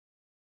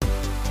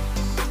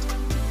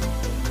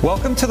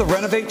Welcome to the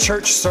Renovate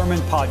Church Sermon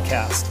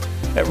Podcast.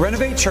 At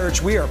Renovate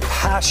Church, we are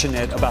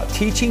passionate about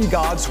teaching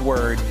God's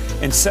Word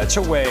in such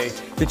a way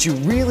that you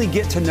really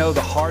get to know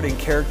the heart and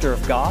character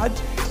of God,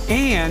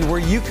 and where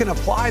you can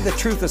apply the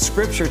truth of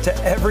Scripture to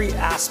every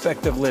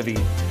aspect of living.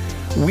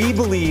 We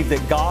believe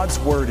that God's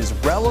Word is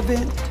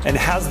relevant and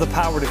has the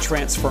power to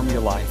transform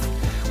your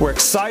life. We're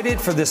excited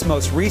for this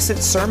most recent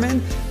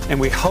sermon, and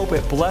we hope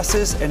it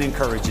blesses and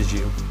encourages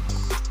you.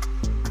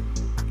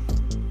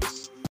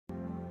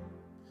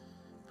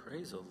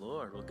 Praise the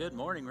Lord. Well, good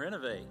morning,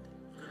 Renovate.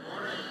 Good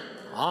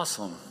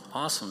morning.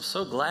 Awesome.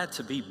 So glad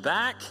to be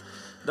back.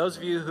 Those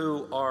of you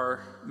who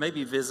are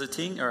maybe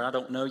visiting, or I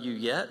don't know you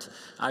yet,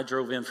 I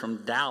drove in from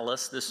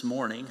Dallas this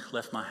morning,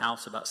 left my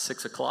house about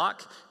 6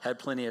 o'clock, had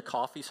plenty of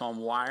coffee, so I'm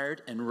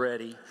wired and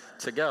ready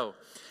to go.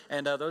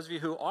 And those of you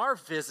who are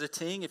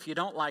visiting, if you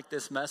don't like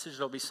this message,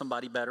 there'll be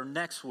somebody better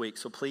next week,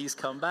 so please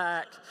come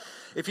back.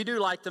 If you do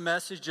like the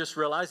message, just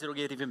realize it'll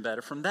get even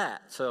better from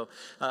that. So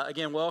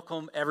again,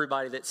 welcome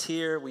everybody that's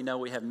here. We know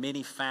we have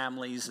many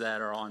families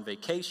that are on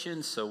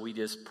vacation, so we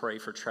just pray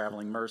for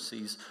traveling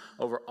mercies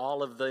over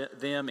all of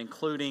them,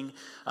 including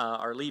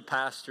our lead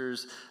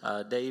pastors,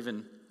 Dave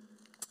and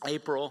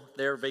April.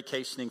 They're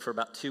vacationing for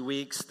about 2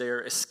 weeks.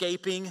 They're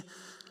escaping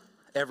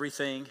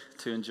everything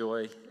to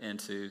enjoy and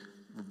to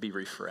be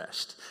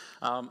refreshed.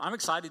 I'm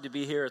excited to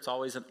be here. It's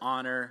always an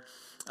honor.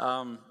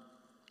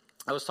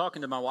 I was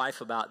talking to my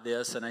wife about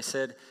this, and I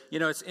said, you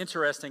know, it's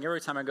interesting.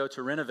 Every time I go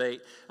to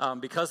Renovate,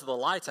 because of the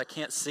lights, I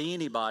can't see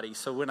anybody.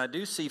 So when I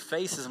do see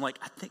faces, I'm like,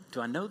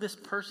 do I know this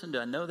person? Do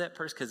I know that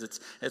person? Because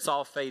it's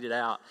all faded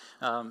out.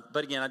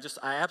 But again,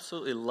 I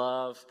absolutely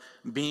love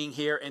being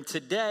here. And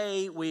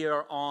today we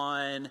are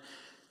on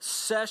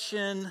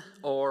session,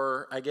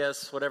 or I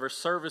guess whatever,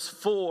 service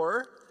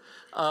 4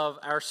 of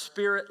our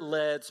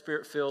Spirit-led,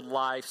 Spirit-filled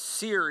life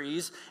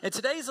series. And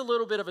today's a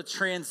little bit of a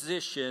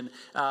transition.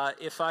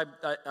 If I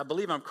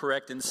believe I'm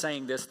correct in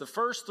saying this, the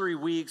first 3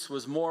 weeks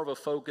was more of a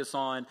focus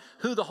on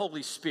who the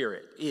Holy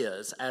Spirit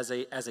is as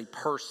a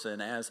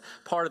person, as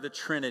part of the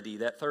Trinity,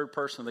 that third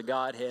person of the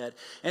Godhead.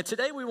 And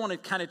today we want to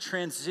kind of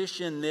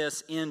transition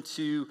this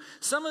into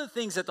some of the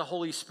things that the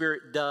Holy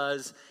Spirit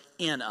does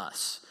in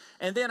us.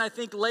 And then I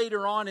think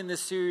later on in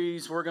this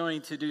series, we're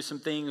going to do some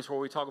things where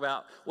we talk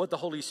about what the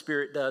Holy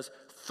Spirit does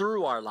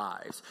through our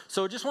lives.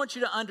 So I just want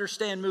you to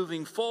understand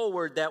moving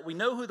forward that we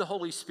know who the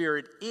Holy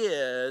Spirit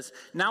is.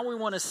 Now we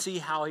want to see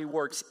how He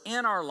works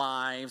in our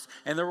lives,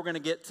 and then we're going to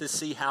get to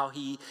see how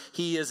He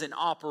is in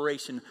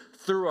operation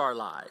through our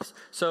lives.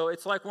 So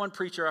it's like one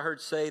preacher I heard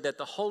say that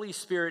the Holy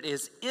Spirit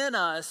is in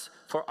us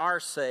for our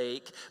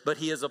sake, but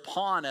He is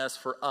upon us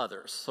for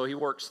others. So He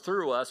works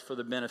through us for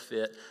the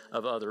benefit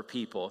of other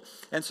people.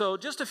 And so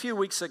just a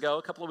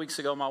couple of weeks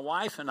ago, my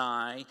wife and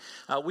I,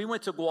 we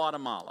went to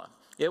Guatemala.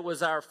 It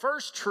was our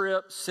first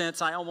trip since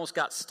I almost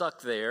got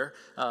stuck there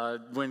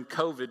when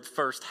COVID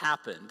first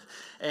happened.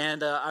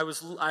 And I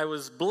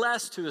was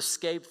blessed to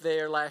escape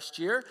there last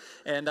year.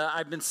 And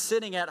I've been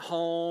sitting at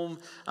home,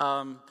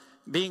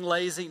 being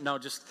lazy,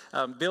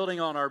 building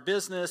on our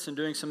business and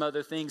doing some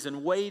other things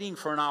and waiting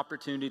for an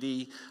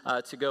opportunity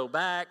to go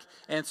back.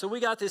 And so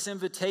we got this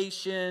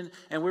invitation,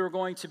 and we were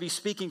going to be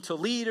speaking to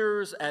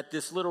leaders at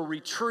this little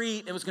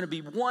retreat. It was going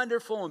to be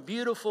wonderful and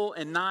beautiful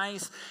and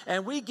nice.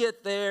 And we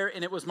get there,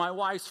 and it was my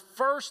wife's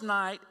first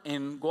night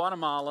in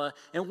Guatemala.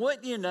 And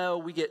what do you know?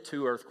 We get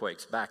 2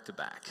 earthquakes back to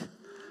back.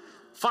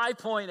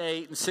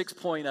 5.8 and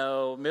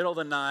 6.0, middle of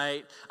the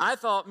night. I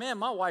thought, man,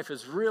 my wife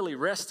is really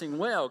resting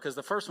well, because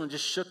the first one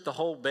just shook the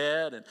whole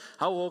bed. And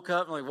I woke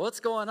up and I'm like, what's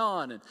going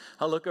on? And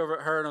I look over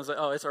at her and I was like,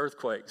 oh, it's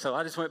earthquake. So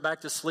I just went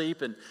back to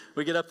sleep, and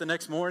we get up the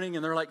next morning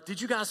and they're like,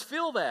 did you guys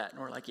feel that? And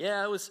we're like,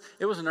 yeah, it was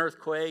an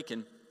earthquake.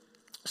 And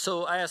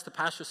so I asked the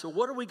pastor, so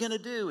what are we going to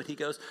do? And he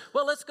goes,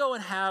 well, let's go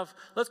and have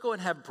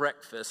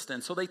breakfast.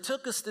 And so they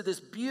took us to this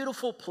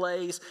beautiful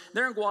place.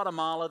 They're in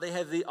Guatemala. They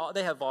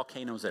have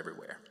volcanoes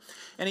everywhere.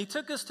 And he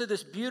took us to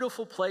this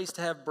beautiful place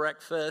to have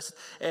breakfast.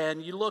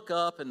 And you look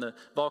up, and the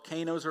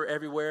volcanoes are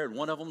everywhere, and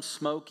one of them's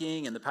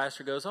smoking. And the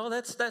pastor goes, oh,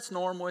 that's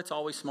normal. It's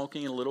always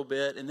smoking a little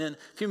bit. And then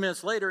a few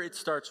minutes later, it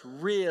starts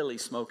really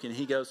smoking. And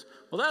he goes,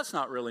 well, that's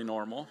not really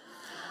normal.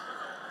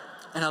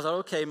 And I was like,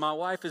 okay, my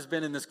wife has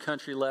been in this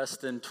country less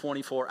than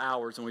 24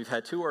 hours, and we've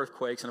had 2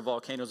 earthquakes, and a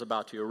volcano's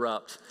about to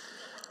erupt.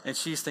 And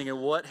she's thinking,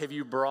 what have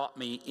you brought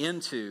me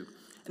into?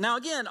 Now,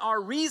 again,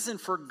 our reason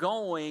for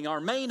going,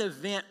 our main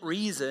event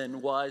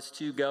reason was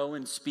to go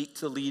and speak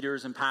to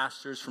leaders and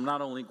pastors from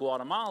not only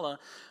Guatemala,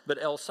 but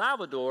El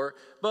Salvador.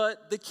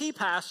 But the key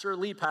pastor,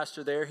 lead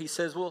pastor there, he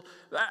says, well,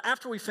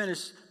 after we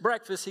finish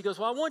breakfast, he goes,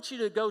 well, I want you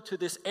to go to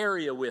this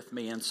area with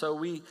me. And so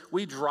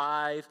we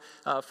drive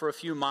for a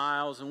few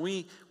miles, and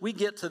we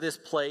get to this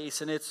place,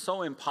 and it's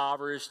so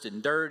impoverished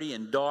and dirty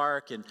and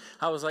dark. And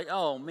I was like,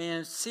 oh,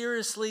 man,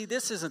 seriously,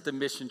 this isn't the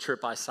mission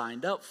trip I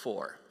signed up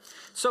for.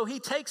 So he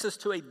takes us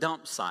to a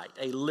dump site,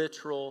 a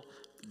literal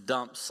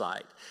dump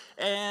site.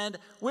 And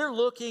we're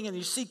looking, and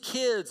you see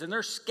kids, and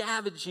they're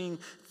scavenging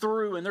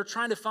through, and they're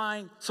trying to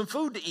find some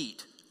food to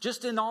eat.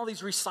 just in all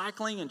these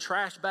recycling and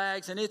trash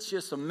bags, and it's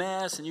just a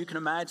mess, and you can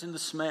imagine the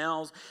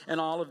smells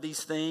and all of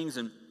these things,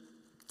 and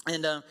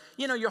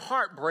your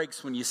heart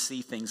breaks when you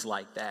see things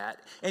like that.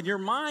 And your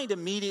mind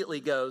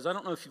immediately goes, I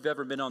don't know if you've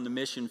ever been on the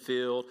mission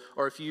field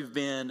or if you've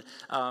been,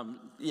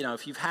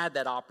 if you've had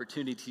that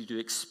opportunity to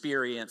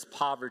experience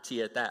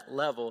poverty at that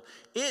level,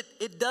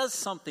 it does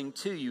something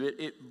to you.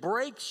 It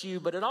breaks you,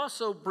 but it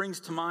also brings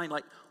to mind,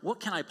 like, what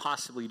can I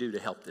possibly do to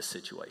help this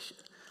situation?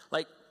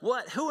 Like,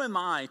 who am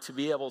I to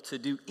be able to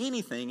do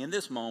anything in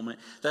this moment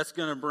that's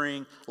going to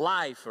bring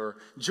life or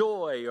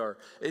joy or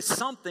it's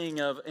something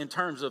in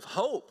terms of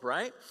hope,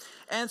 right?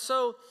 And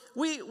so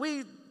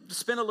we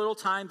spend a little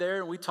time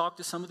there and we talk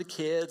to some of the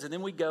kids, and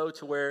then we go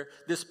to where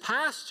this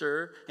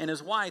pastor and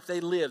his wife,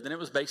 they lived, and it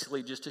was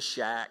basically just a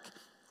shack.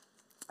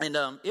 And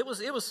it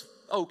was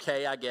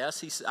okay, I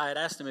guess. I had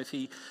asked him if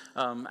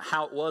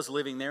how it was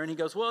living there, and he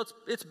goes, well,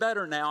 it's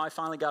better now. I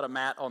finally got a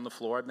mat on the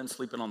floor. I've been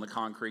sleeping on the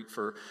concrete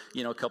for,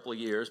 a couple of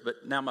years,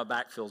 but now my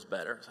back feels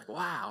better. It's like,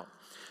 wow.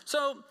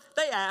 So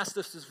they asked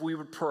us if we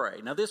would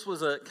pray. Now, this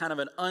was a kind of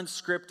an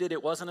unscripted,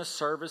 it wasn't a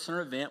service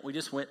or event. We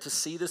just went to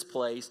see this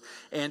place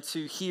and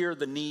to hear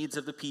the needs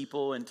of the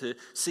people and to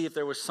see if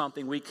there was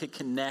something we could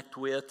connect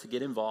with to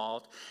get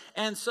involved.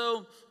 And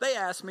so they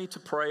asked me to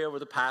pray over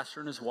the pastor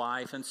and his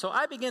wife, and so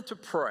I began to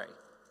pray.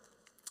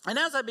 And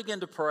as I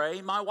began to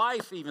pray, my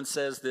wife even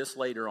says this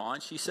later on.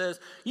 She says,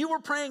 you were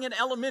praying an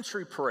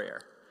elementary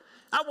prayer.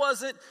 I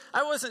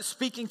wasn't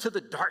speaking to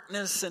the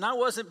darkness, and I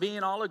wasn't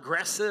being all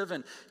aggressive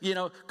and,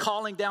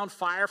 calling down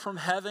fire from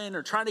heaven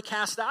or trying to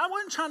cast out. I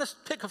wasn't trying to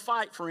pick a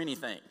fight for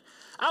anything.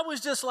 I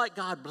was just like,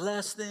 God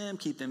bless them,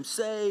 keep them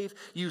safe,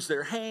 use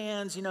their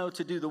hands,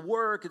 to do the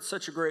work. It's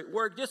such a great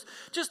work.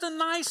 Just a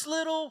nice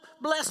little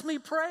bless me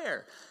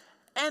prayer.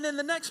 And in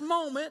the next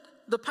moment,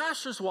 the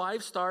pastor's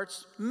wife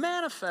starts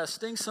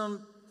manifesting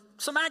some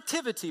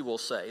activity, we'll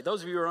say.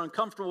 Those of you who are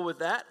uncomfortable with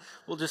that,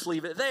 we'll just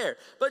leave it there.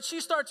 But she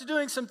starts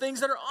doing some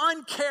things that are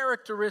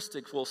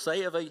uncharacteristic, we'll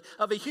say, of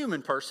a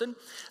human person,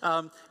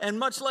 and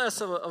much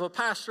less of a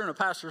pastor and a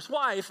pastor's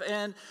wife.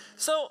 And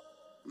so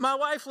my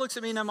wife looks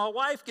at me. Now, my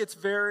wife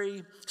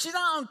she's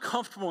not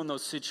uncomfortable in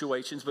those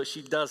situations, but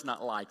she does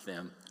not like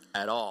them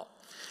at all.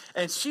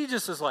 And she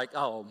just is like,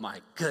 oh my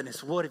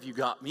goodness, what have you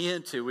got me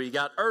into? We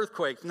got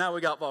earthquakes, now we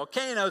got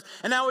volcanoes,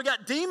 and now we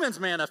got demons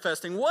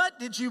manifesting. What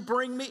did you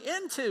bring me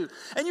into?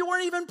 And you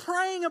weren't even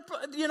praying,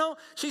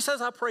 She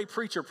says, I pray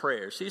preacher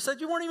prayers. She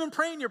said, you weren't even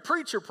praying your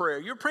preacher prayer.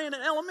 You're praying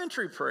an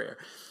elementary prayer.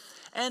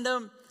 And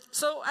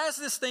so as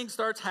this thing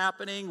starts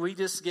happening, we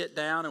just get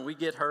down and we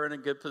get her in a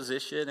good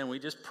position and we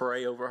just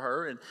pray over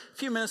her. And a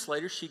few minutes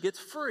later, she gets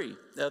free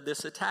of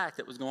this attack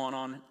that was going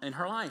on in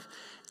her life.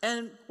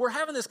 And we're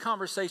having this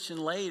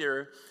conversation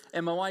later,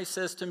 and my wife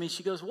says to me,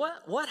 she goes,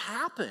 what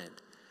happened?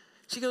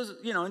 She goes,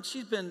 and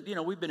she's been,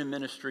 we've been in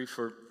ministry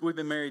we've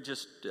been married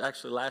just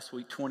actually last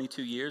week,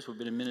 22 years. We've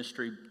been in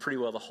ministry pretty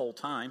well the whole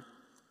time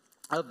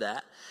of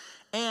that.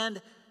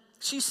 And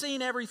she's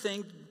seen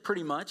everything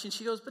pretty much, and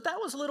she goes, but that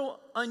was a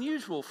little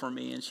unusual for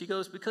me. And she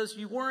goes, because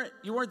you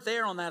weren't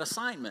there on that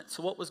assignment,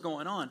 so what was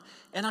going on?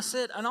 And I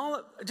said, and all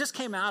it just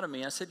came out of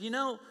me, I said,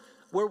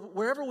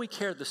 wherever we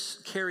carry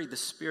the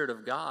Spirit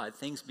of God,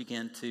 things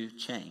begin to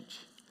change.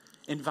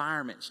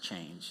 Environments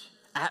change.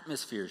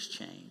 Atmospheres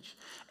change.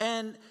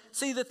 And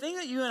see, the thing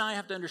that you and I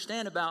have to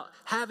understand about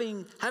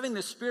having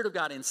the Spirit of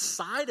God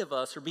inside of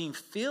us or being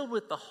filled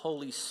with the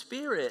Holy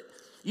Spirit,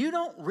 you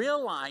don't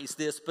realize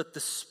this, but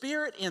the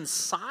Spirit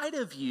inside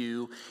of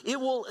you, it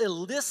will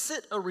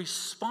elicit a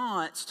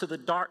response to the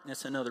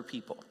darkness in other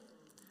people.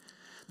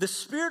 The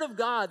Spirit of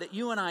God that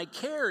you and I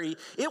carry,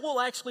 it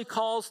will actually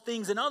cause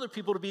things in other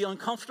people to be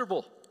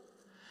uncomfortable.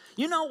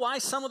 You know why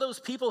some of those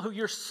people who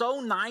you're so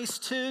nice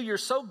to, you're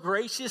so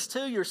gracious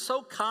to, you're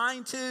so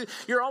kind to,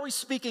 you're always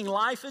speaking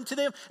life into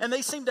them, and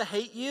they seem to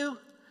hate you?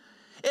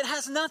 It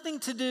has nothing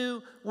to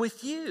do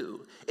with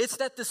you. It's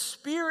that the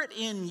Spirit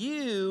in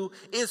you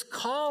is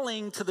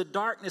calling to the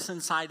darkness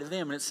inside of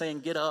them, and it's saying,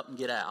 get up and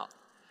get out.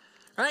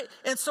 Right?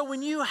 And so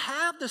when you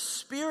have the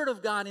Spirit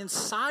of God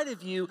inside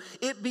of you,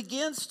 it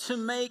begins to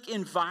make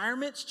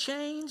environments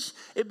change.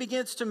 It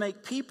begins to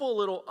make people a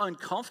little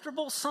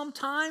uncomfortable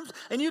sometimes.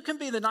 And you can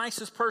be the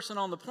nicest person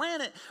on the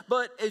planet,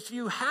 but if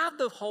you have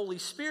the Holy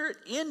Spirit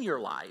in your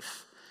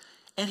life,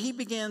 and He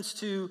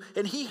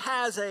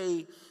has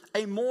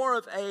a more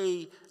of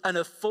an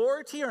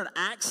authority or an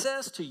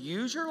access to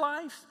use your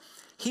life,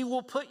 He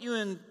will put you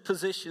in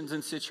positions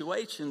and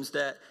situations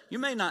that you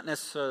may not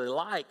necessarily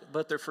like,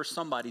 but they're for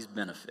somebody's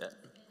benefit.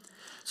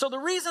 So the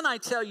reason I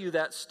tell you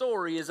that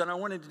story is that I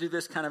wanted to do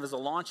this kind of as a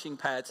launching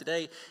pad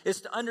today,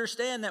 is to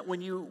understand that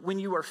when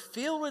you are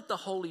filled with the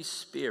Holy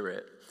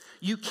Spirit,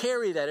 you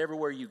carry that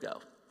everywhere you go.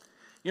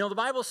 The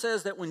Bible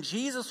says that when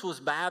Jesus was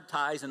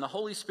baptized and the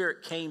Holy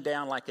Spirit came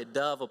down like a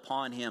dove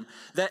upon Him,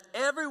 that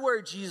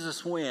everywhere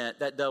Jesus went,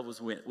 that dove was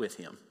with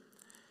Him.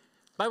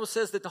 The Bible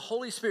says that the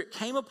Holy Spirit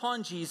came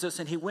upon Jesus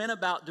and He went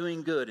about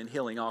doing good and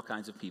healing all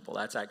kinds of people.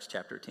 That's Acts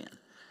chapter 10.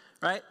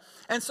 right?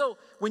 And so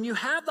when you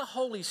have the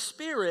Holy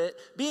Spirit,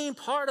 being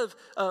part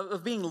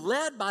of being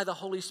led by the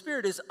Holy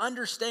Spirit is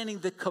understanding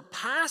the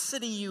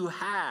capacity you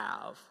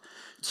have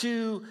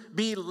to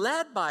be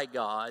led by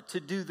God to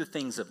do the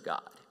things of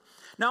God.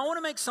 Now, I want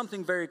to make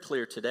something very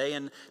clear today.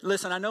 And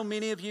listen, I know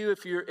many of you,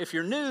 if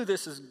you're new,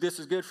 this is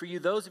good for you.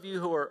 Those of you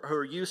who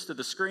are used to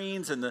the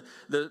screens and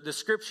the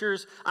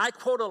scriptures, I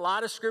quote a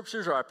lot of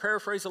scriptures or I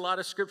paraphrase a lot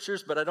of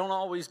scriptures, but I don't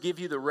always give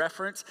you the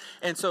reference.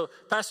 And so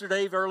Pastor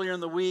Dave, earlier in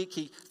the week,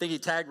 I think he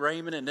tagged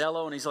Raymond and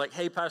Nello, and he's like,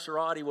 hey, Pastor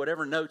Roddy,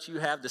 whatever notes you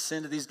have to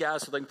send to these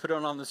guys so they can put it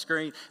on the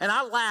screen. And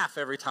I laugh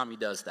every time he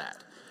does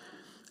that.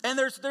 And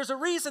there's a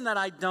reason that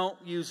I don't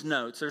use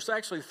notes. There's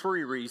actually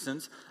 3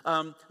 reasons.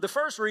 The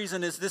first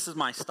reason is this is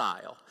my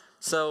style.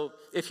 So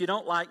if you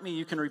don't like me,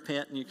 you can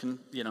repent and you can,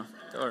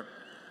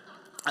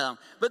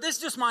 but this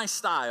is just my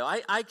style.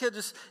 I could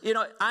just,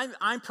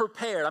 I'm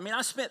prepared. I mean,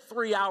 I spent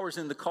 3 hours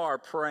in the car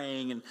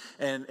praying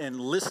and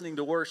listening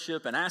to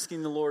worship and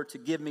asking the Lord to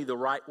give me the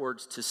right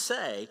words to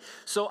say.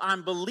 So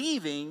I'm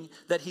believing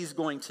that he's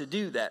going to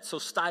do that. So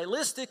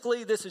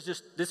stylistically, this is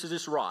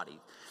just Roddy.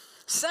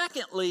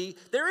 Secondly,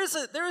 there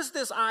is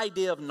this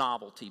idea of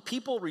novelty.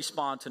 People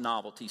respond to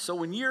novelty. So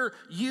when you're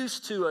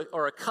used to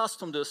or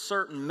accustomed to a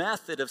certain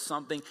method of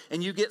something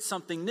and you get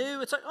something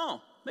new, it's like,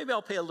 oh, maybe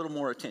I'll pay a little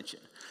more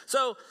attention.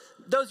 So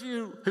those of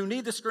you who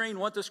need the screen,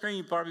 want the screen,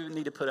 you probably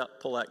need to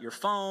pull out your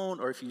phone,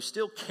 or if you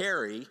still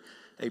carry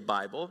a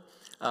Bible,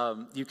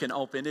 you can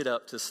open it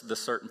up to the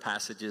certain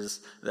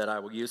passages that I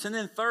will use. And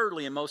then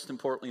thirdly, and most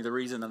importantly, the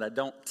reason that I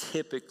don't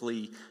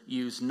typically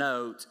use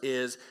notes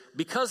is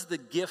because of the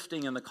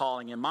gifting and the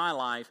calling in my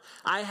life,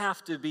 I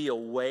have to be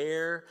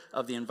aware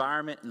of the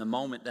environment and the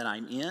moment that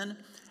I'm in.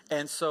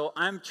 And so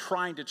I'm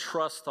trying to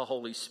trust the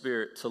Holy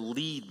Spirit to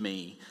lead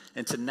me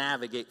and to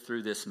navigate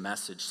through this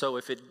message. So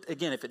if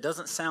it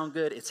doesn't sound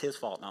good, it's his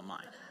fault, not mine.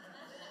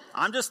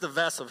 I'm just the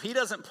vessel. If he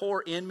doesn't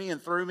pour in me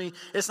and through me,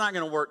 it's not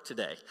going to work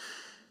today.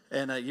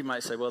 And you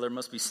might say, well, there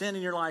must be sin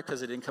in your life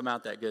because it didn't come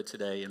out that good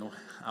today. And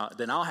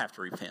then I'll have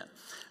to repent.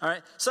 All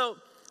right. So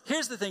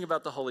here's the thing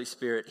about the Holy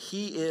Spirit.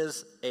 He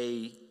is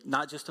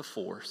not just a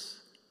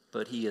force,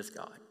 but he is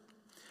God.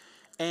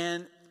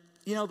 And,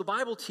 the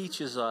Bible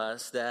teaches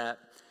us that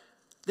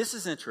this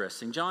is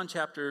interesting. John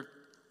chapter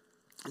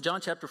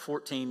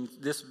 14,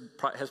 this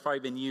has probably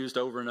been used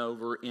over and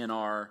over in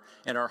our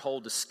whole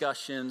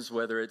discussions,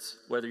 whether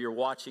you're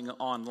watching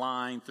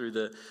online through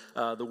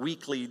the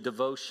weekly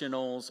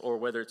devotionals or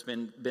whether it's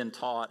been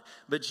taught.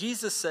 But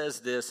Jesus says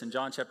this in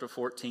John chapter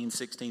 14,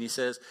 16. He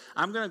says,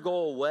 I'm going to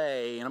go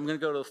away and I'm going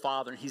to go to the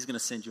Father and he's going to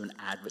send you an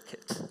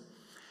advocate.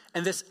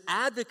 And this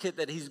advocate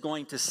that he's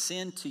going to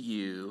send to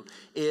you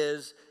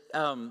is,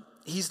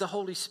 he's the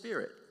Holy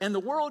Spirit. And the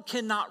world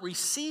cannot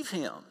receive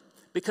him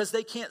because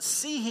they can't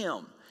see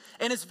him.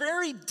 And it's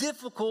very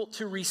difficult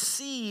to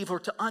receive or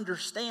to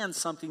understand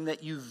something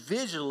that you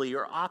visually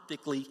or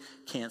optically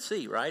can't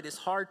see, right? It's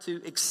hard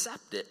to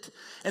accept it.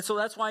 And so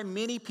that's why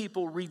many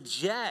people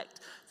reject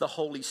the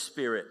Holy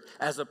Spirit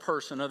as a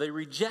person, or they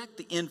reject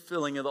the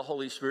infilling of the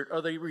Holy Spirit,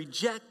 or they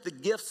reject the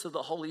gifts of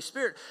the Holy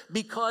Spirit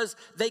because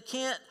they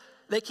can't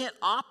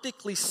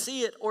optically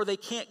see it, or they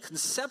can't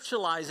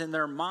conceptualize in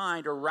their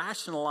mind or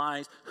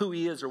rationalize who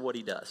he is or what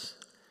he does.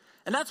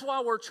 And that's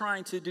why we're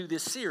trying to do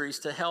this series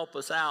to help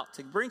us out,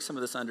 to bring some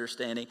of this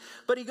understanding.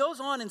 But he goes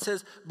on and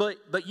says,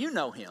 but you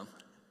know him.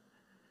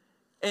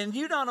 And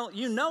you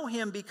know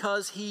him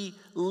because he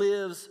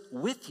lives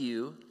with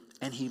you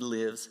and he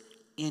lives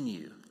in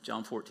you.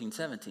 John 14,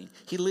 17.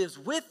 He lives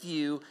with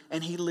you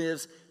and he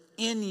lives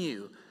in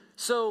you.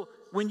 So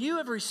when you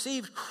have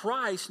received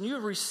Christ and you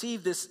have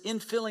received this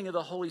infilling of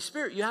the Holy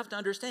Spirit, you have to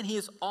understand he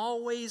is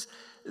always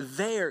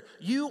there.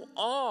 You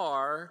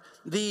are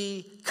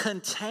the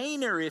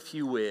container, if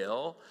you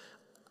will,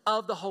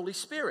 of the Holy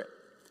Spirit.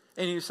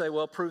 And you say,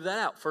 well, prove that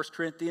out. 1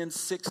 Corinthians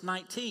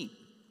 6:19.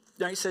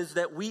 Now he says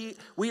that we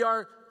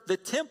are the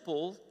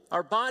temple.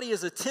 Our body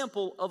is a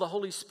temple of the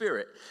Holy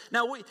Spirit.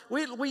 Now,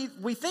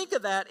 we think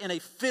of that in a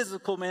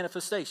physical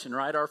manifestation,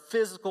 right? Our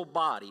physical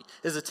body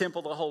is a temple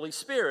of the Holy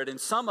Spirit. And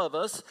some of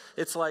us,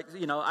 it's like,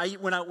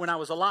 when I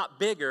was a lot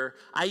bigger,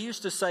 I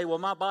used to say, well,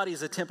 my body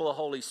is a temple of the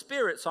Holy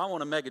Spirit, so I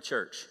want a mega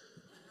church.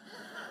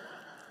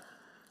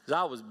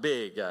 I was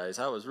big, guys.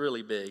 I was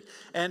really big.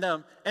 And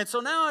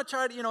so now I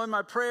try to, in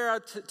my prayer, I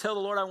tell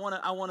the Lord, I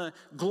want to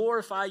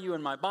glorify you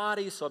in my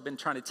body. So I've been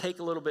trying to take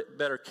a little bit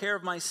better care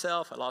of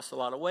myself. I lost a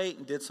lot of weight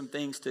and did some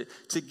things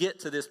to get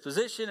to this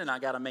position, and I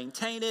got to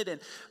maintain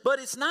it. But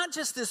it's not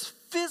just this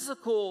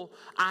physical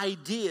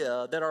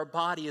idea that our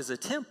body is a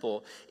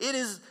temple. It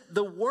is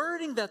the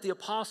wording that the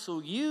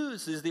Apostle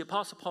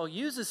Paul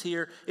uses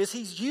here, is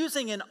he's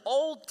using an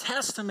Old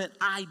Testament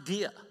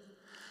idea.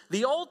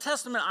 The Old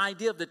Testament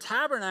idea of the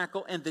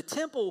tabernacle and the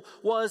temple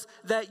was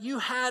that you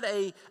had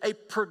a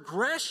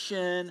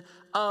progression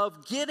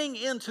of getting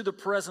into the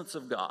presence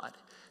of God.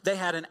 They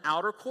had an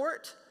outer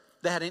court,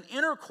 They had an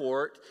inner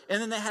court,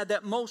 and then they had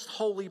that most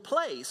holy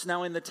place.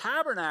 Now, in the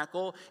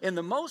tabernacle, in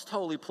the most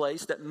holy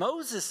place that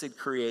Moses had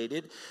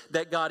created,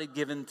 that God had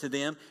given to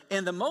them,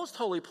 in the most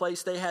holy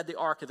place, they had the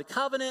Ark of the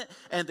Covenant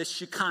and the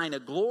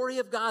Shekinah glory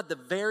of God. The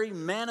very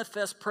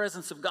manifest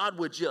presence of God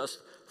would just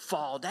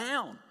fall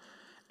down.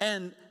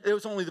 And it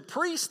was only the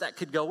priests that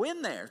could go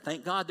in there.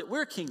 Thank God that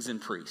we're kings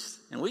and priests,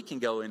 and we can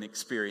go and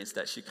experience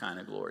that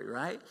Shekinah glory,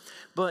 right?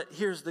 But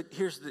here's the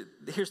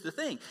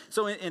thing.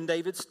 So in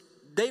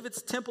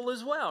David's temple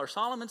as well, or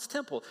Solomon's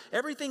temple,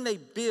 everything they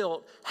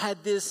built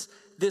had this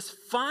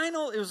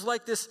final, it was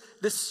like this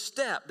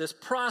step, this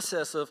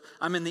process of,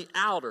 I'm in the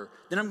outer,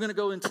 then I'm going to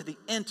go into the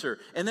inner,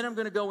 and then I'm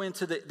going to go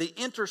into the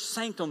inner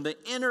sanctum, the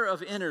inner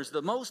of inners,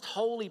 the most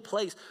holy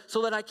place,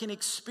 so that I can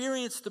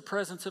experience the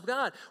presence of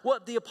God.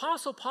 What the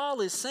Apostle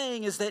Paul is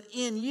saying is that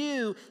in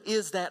you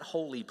is that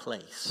holy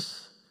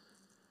place.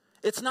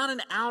 It's not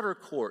an outer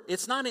court.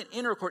 It's not an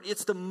inner court.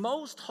 It's the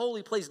most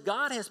holy place.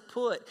 God has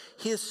put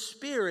His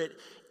Spirit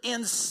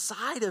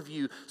inside of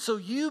you, so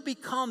you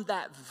become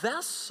that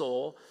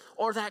vessel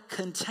or that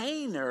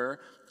container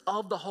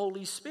of the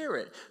Holy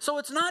Spirit. So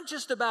it's not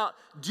just about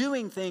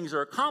doing things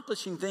or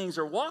accomplishing things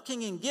or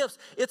walking in gifts.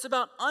 It's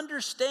about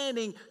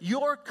understanding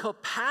your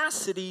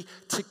capacity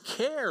to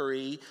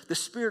carry the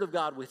Spirit of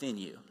God within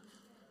you.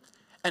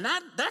 And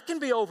that can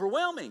be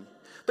overwhelming.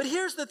 But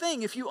here's the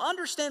thing. If you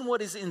understand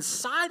what is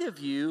inside of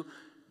you,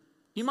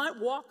 you might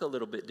walk a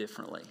little bit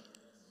differently.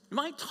 You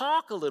might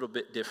talk a little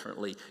bit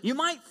differently. You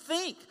might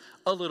think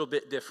a little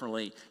bit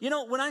differently. You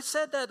know, when I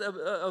said that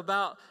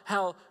about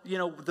how, you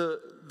know,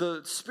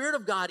 the Spirit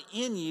of God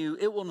in you,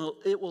 it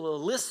will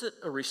elicit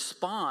a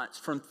response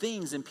from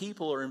things and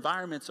people or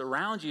environments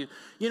around you.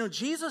 You know,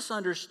 Jesus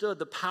understood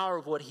the power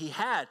of what He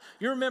had.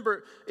 You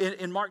remember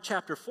in Mark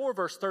chapter 4,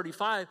 verse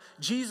 35,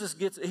 Jesus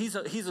he's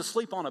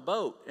asleep on a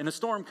boat, and a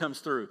storm comes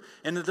through.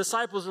 And the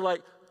disciples are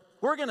like,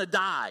 we're going to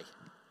die.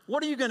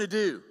 What are you going to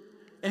do?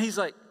 And He's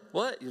like,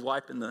 what? He's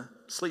wiping the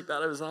sleep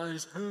out of his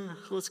eyes.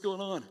 What's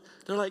going on?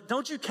 They're like,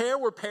 don't you care?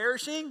 We're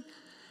perishing.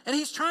 And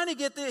He's trying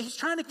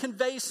to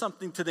convey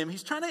something to them.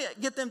 He's trying to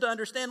get them to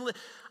understand,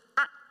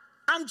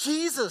 I'm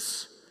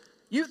Jesus.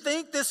 You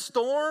think this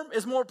storm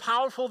is more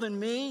powerful than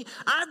me?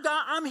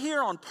 I'm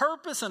here on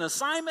purpose and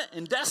assignment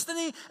and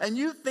destiny, and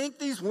you think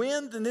these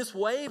winds and this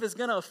wave is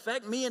going to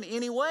affect me in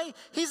any way?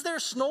 He's there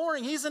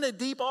snoring. He's in a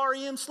deep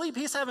REM sleep.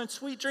 He's having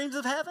sweet dreams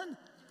of heaven.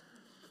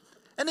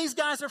 And these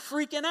guys are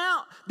freaking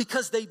out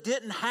because they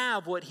didn't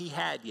have what He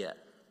had yet.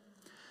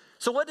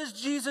 So what does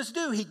Jesus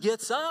do? He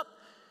gets up.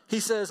 He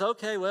says,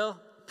 okay, well,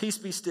 peace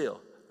be still,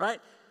 right?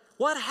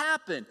 What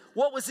happened?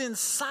 What was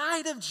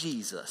inside of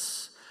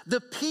Jesus,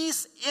 the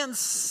peace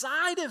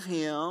inside of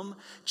Him,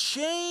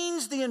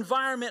 changed the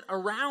environment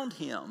around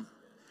Him.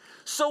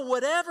 So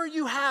whatever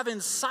you have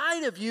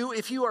inside of you,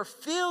 if you are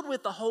filled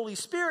with the Holy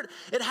Spirit,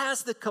 it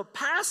has the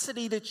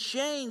capacity to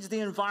change the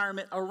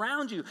environment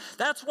around you.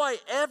 That's why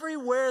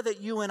everywhere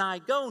that you and I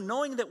go,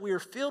 knowing that we are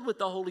filled with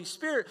the Holy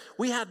Spirit,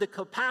 we have the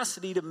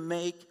capacity to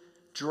make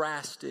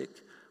drastic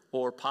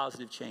or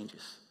positive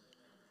changes.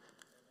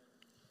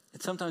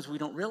 And sometimes we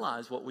don't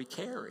realize what we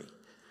carry.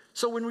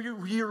 So when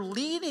you're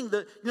leading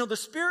the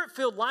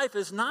Spirit-filled life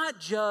is not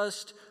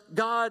just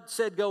God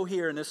said go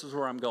here and this is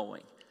where I'm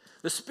going.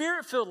 The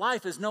Spirit-filled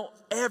life is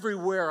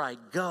everywhere I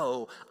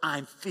go,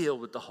 I'm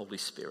filled with the Holy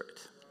Spirit.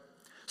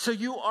 So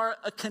you are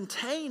a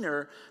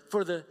container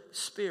for the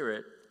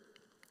Spirit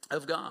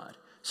of God.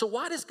 So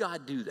why does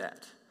God do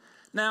that?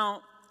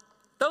 Now,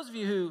 those of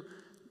you who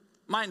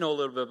might know a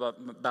little bit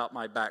about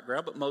my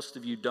background, but most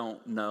of you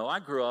don't know, I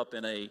grew up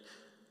in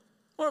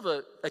more of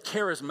a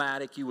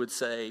charismatic, you would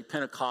say,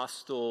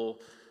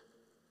 Pentecostal,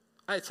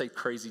 I'd say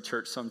crazy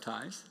church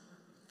sometimes.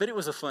 But it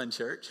was a fun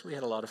church. We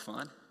had a lot of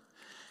fun.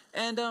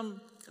 And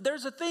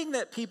there's a thing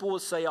that people will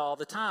say all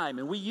the time,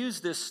 and we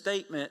use this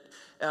statement,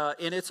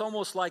 and it's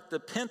almost like the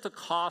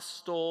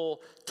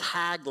Pentecostal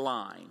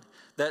tagline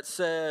that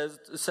says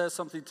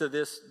something to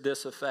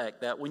this effect,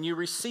 that when you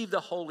receive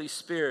the Holy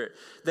Spirit,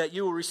 that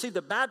you will receive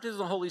the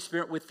baptism of the Holy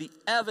Spirit with the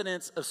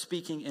evidence of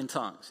speaking in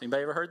tongues.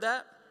 Anybody ever heard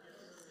that?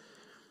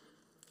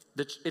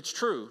 It's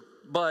true,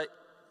 but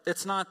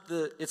it's not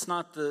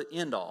the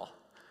end all.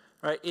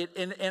 Right,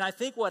 and I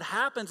think what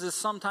happens is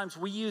sometimes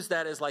we use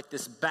that as like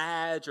this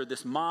badge or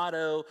this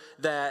motto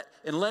that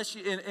unless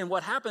you, and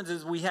what happens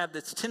is we have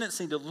this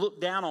tendency to look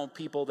down on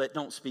people that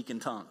don't speak in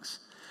tongues.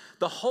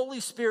 The Holy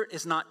Spirit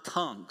is not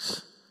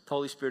tongues. The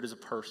Holy Spirit is a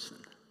person.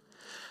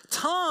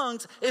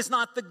 Tongues is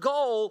not the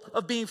goal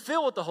of being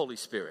filled with the Holy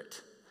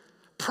Spirit.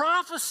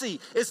 Prophecy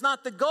is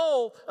not the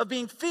goal of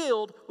being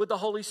filled with the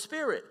Holy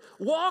Spirit.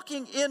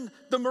 Walking in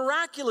the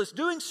miraculous,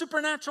 doing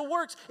supernatural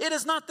works, it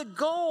is not the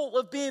goal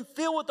of being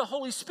filled with the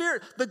Holy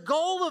Spirit. The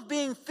goal of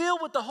being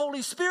filled with the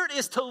Holy Spirit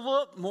is to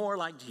look more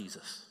like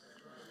Jesus.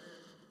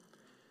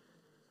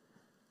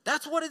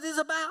 That's what it is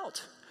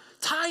about.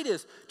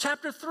 Titus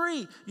chapter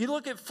 3, you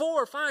look at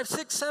 4, 5,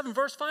 6, 7,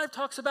 verse 5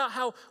 talks about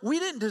how we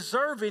didn't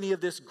deserve any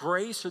of this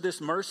grace or this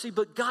mercy,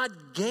 but God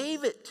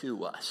gave it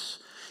to us.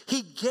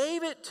 He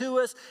gave it to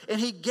us, and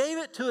He gave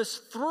it to us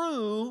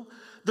through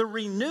the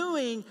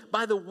renewing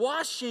by the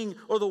washing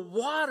or the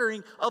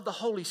watering of the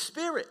Holy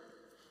Spirit.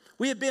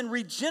 We have been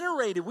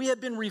regenerated. We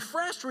have been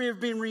refreshed. We have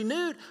been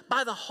renewed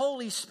by the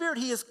Holy Spirit.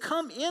 He has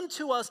come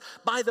into us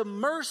by the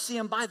mercy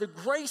and by the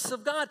grace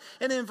of God.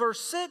 And in verse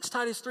 6,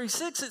 Titus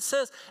 3:6, it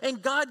says,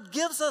 and God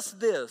gives us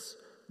this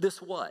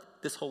what?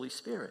 This Holy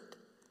Spirit.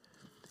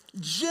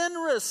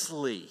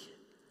 Generously.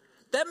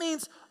 That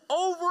means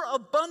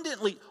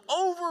overabundantly,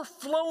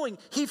 overflowing.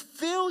 He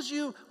fills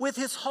you with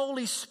his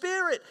Holy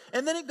Spirit.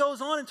 And then it goes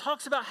on and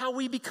talks about how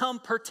we become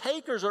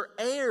partakers or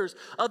heirs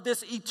of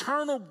this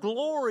eternal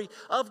glory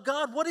of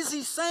God. What is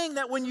he saying?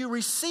 That when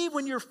you're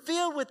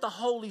filled with the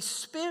Holy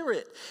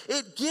Spirit,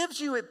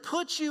 it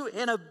puts you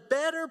in a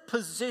better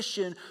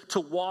position to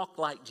walk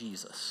like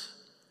Jesus.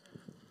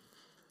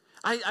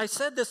 I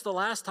said this the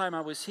last time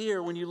I was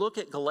here. When you look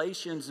at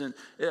Galatians in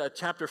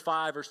chapter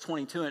 5, verse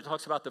 22, and it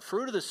talks about the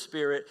fruit of the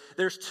Spirit,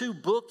 there's two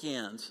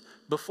bookends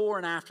before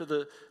and after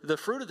the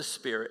fruit of the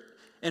Spirit.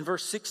 In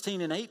verse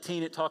 16 and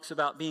 18, it talks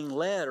about being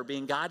led or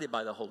being guided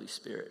by the Holy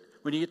Spirit.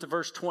 When you get to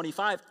verse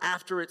 25,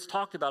 after it's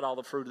talked about all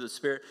the fruit of the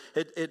Spirit,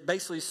 it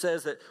basically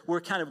says that we're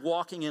kind of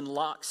walking in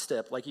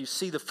lockstep, like you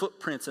see the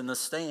footprints in the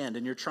sand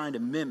and you're trying to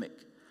mimic.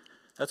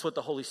 That's what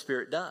the Holy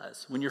Spirit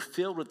does. When you're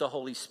filled with the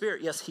Holy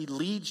Spirit, yes, he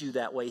leads you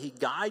that way. He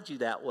guides you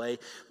that way.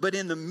 But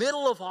in the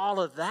middle of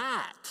all of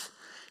that,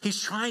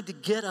 he's trying to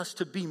get us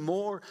to be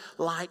more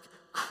like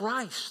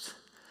Christ.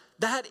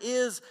 That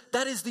is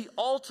the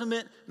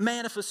ultimate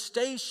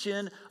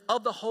manifestation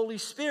of the Holy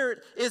Spirit,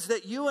 is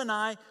that you and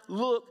I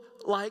look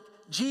like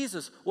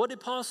Jesus. What did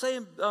Paul say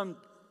in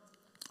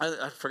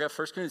I forgot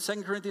 1 Corinthians,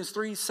 2 Corinthians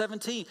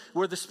 3:17,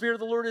 where the Spirit of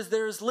the Lord is,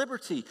 there is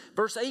liberty.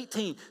 Verse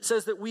 18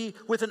 says that we,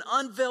 with an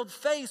unveiled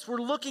face, we're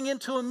looking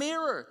into a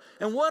mirror.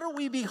 And what are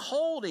we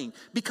beholding?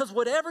 Because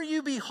whatever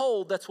you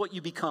behold, that's what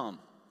you become.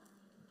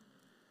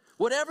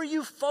 Whatever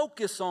you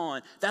focus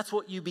on, that's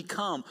what you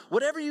become.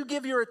 Whatever you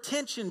give your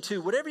attention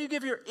to, whatever you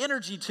give your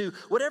energy to,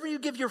 whatever you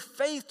give your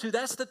faith to,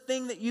 that's the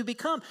thing that you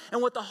become. And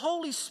what the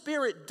Holy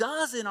Spirit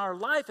does in our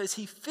life as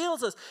he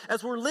fills us,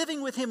 as we're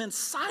living with him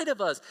inside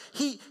of us,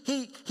 he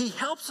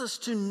helps us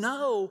to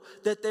know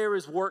that there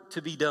is work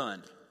to be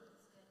done.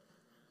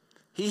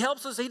 He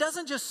helps us. He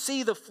doesn't just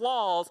see the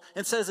flaws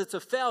and says it's a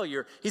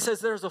failure. He says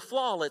there's a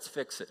flaw, let's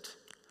fix it.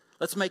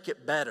 Let's make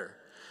it better.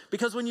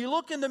 Because when you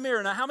look in the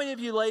mirror, now how many of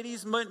you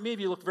ladies, many of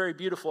you look very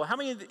beautiful.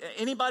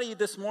 Anybody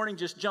this morning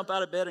just jump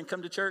out of bed and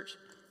come to church?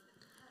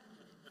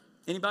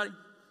 Anybody?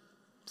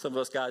 Some of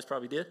us guys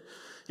probably did.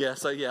 Yeah,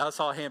 so yeah, I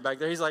saw a hand back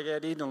there. He's like,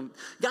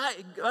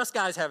 us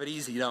guys have it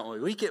easy,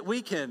 don't we?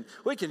 We can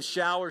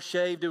shower,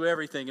 shave, do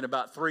everything in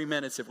about 3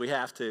 minutes if we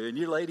have to. And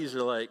you ladies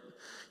are like,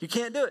 you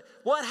can't do it.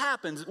 What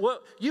happens?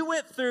 You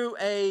went through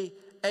a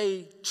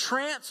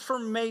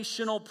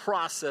transformational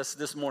process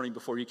this morning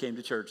before you came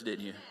to church,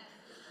 didn't you?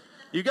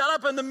 You got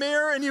up in the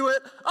mirror and you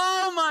went,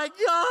 oh my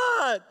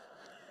God.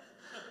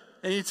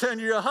 And you turn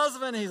to your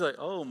husband and he's like,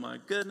 oh my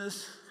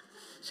goodness,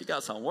 she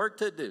got some work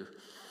to do.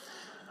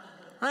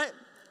 Right?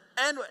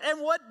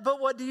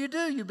 But what do?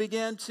 You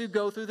begin to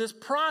go through this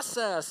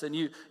process, and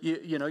you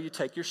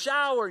take your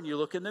shower and you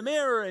look in the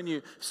mirror and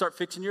you start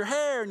fixing your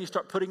hair and you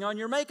start putting on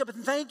your makeup,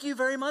 and thank you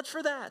very much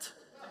for that.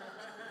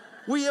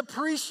 We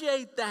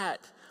appreciate that.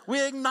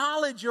 We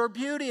acknowledge your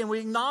beauty and we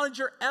acknowledge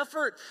your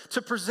effort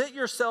to present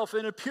yourself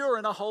in a pure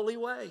and a holy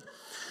way.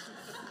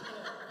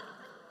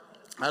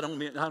 I don't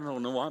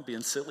know why I'm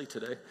being silly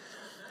today.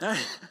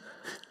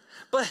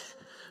 But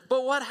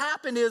what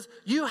happened is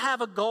you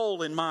have a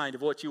goal in mind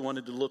of what you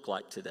wanted to look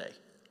like today.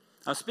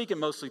 I'm speaking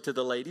mostly to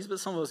the ladies,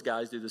 but some of us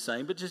guys do the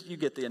same. But just you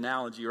get the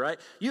analogy, right?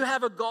 You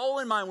have a goal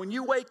in mind. When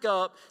you wake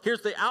up, here's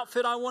the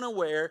outfit I want to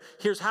wear.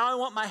 Here's how I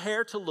want my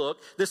hair to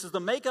look. This is the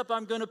makeup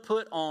I'm going to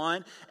put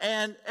on.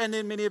 And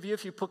then many of you,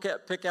 if you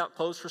pick out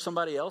clothes for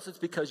somebody else, it's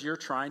because you're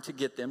trying to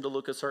get them to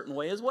look a certain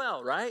way as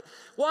well, right?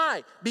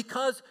 Why?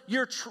 Because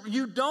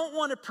you don't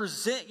want to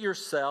present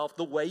yourself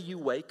the way you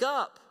wake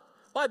up.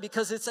 Why?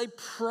 Because it's a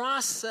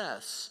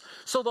process.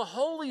 So the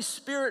Holy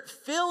Spirit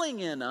filling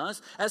in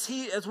us, as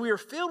we are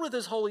filled with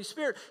His Holy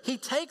Spirit, He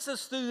takes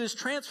us through this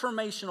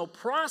transformational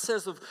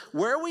process of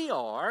where we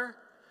are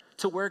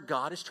to where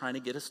God is trying to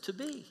get us to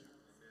be.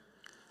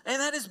 And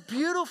that is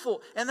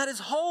beautiful, and that is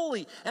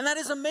holy, and that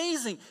is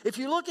amazing. If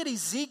you look at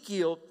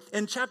Ezekiel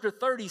in chapter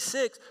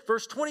 36,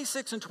 verse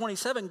 26 and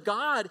 27,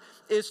 God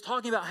is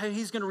talking about how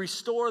He's going to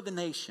restore the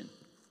nation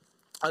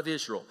of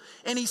Israel.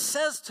 And He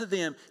says to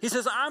them, He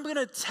says, I'm going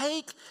to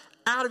take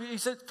out of you,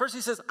 first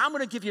He says, I'm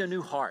going to give you a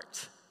new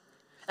heart.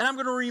 And I'm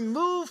going to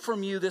remove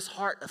from you this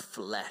heart of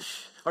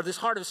flesh, or this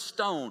heart of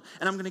stone,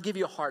 and I'm going to give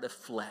you a heart of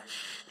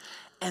flesh.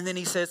 And then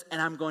He says,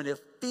 and I'm going to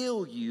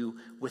fill you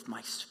with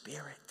my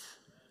Spirit,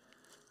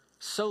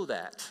 so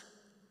that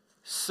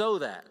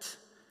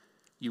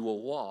you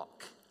will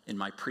walk in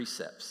my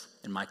precepts,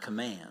 in my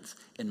commands,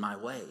 in my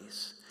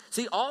ways.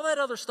 See, all that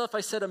other stuff I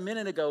said a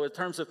minute ago in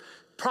terms of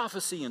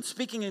prophecy and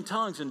speaking in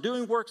tongues and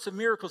doing works of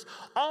miracles,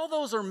 all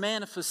those are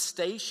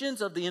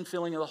manifestations of the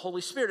infilling of the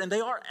Holy Spirit, and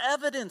they are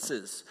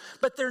evidences,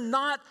 but they're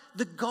not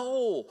the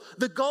goal.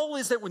 The goal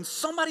is that when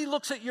somebody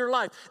looks at your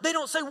life, they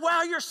don't say,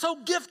 wow, you're so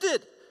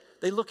gifted.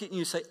 They look at you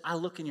and say, I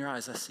look in your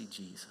eyes, I see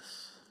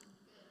Jesus.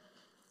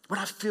 When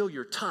I feel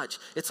your touch,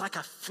 it's like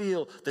I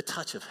feel the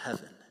touch of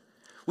heaven.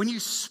 When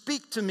you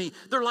speak to me,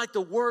 they're like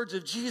the words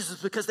of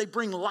Jesus because they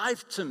bring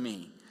life to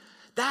me.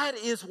 That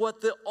is what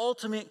the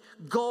ultimate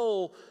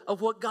goal of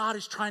what God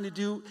is trying to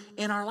do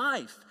in our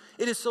life.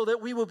 It is so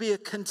that we will be a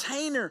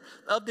container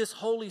of this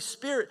Holy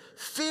Spirit,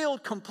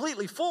 filled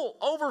completely, full,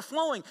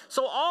 overflowing.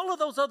 So all of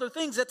those other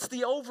things, that's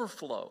the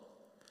overflow.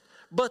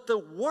 But the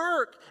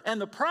work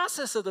and the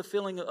process of the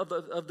filling of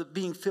the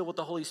being filled with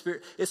the Holy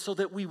Spirit is so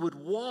that we would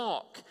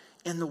walk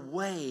in the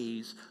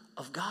ways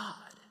of God.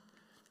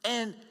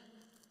 And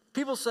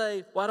people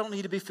say, well, I don't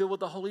need to be filled with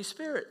the Holy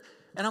Spirit.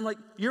 And I'm like,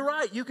 you're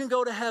right, you can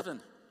go to heaven.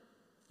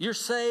 You're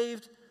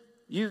saved.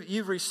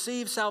 You've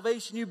received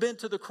salvation. You've been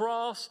to the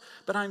cross.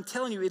 But I'm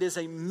telling you, it is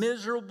a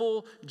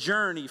miserable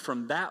journey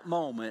from that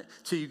moment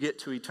till you get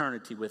to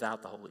eternity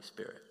without the Holy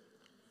Spirit.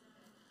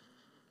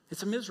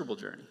 It's a miserable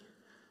journey.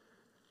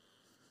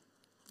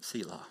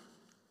 Selah.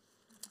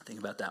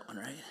 Think about that one,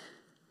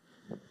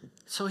 right?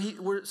 So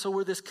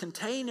we're this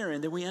container,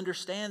 and then we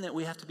understand that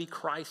we have to be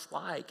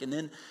Christ-like. And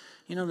then,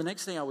 the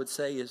next thing I would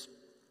say is,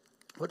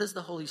 what does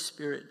the Holy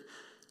Spirit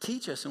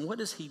teach us, and what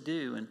does He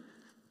do? And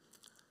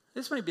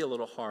this may be a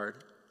little hard,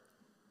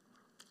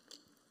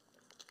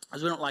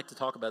 as we don't like to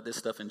talk about this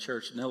stuff in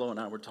church. Nilo and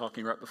I were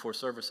talking right before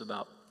service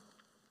about,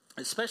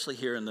 especially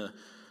here in the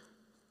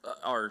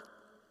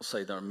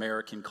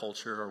American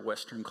culture or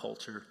Western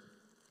culture,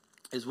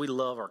 is we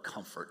love our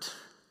comfort.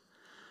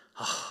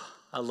 Oh,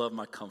 I love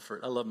my comfort.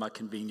 I love my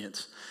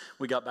convenience.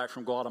 We got back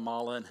from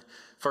Guatemala, and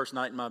first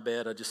night in my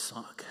bed, I just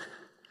sunk.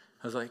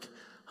 I was like,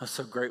 I'm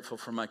so grateful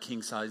for my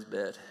king-size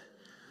bed.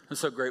 I'm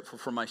so grateful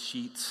for my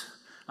sheets.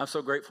 I'm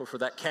so grateful for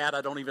that cat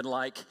I don't even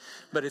like,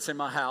 but it's in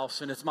my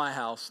house, and it's my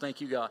house. Thank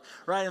you, God.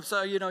 Right? And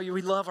so,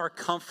 we love our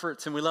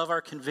comforts, and we love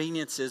our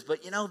conveniences.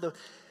 But,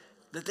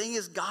 the thing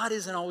is, God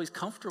isn't always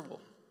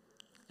comfortable,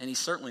 and He's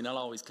certainly not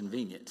always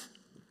convenient.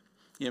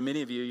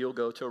 Many of you'll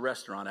go to a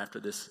restaurant after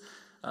this,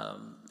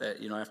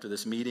 after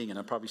this meeting, and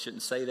I probably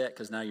shouldn't say that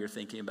because now you're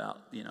thinking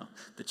about,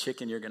 the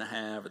chicken you're going to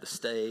have or the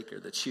steak or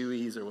the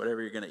Chewies or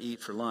whatever you're going to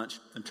eat for lunch.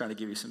 I'm trying to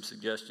give you some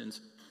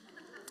suggestions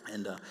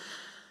and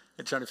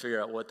trying to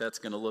figure out what that's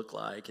going to look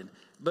like.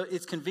 But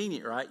it's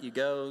convenient, right? You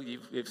go,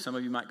 if some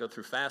of you might go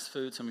through fast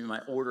food, some of you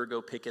might order,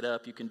 go pick it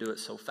up. You can do it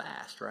so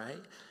fast,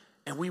 right?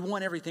 And we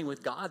want everything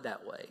with God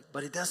that way,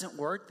 but it doesn't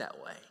work that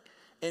way.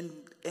 And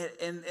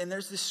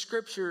there's this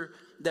scripture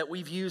that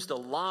we've used a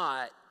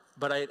lot,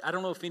 but I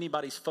don't know if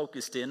anybody's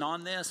focused in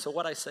on this. So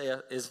what I say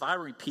is if I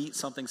repeat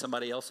something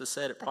somebody else has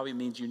said, it probably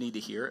means you need to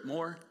hear it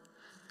more.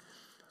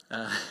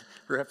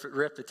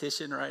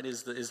 Repetition, right,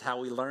 is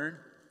how we learn.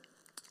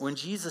 When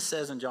Jesus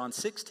says in John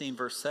 16,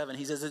 verse 7,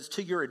 He says, it's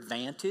to your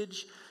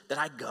advantage that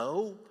I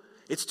go.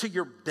 It's to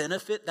your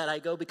benefit that I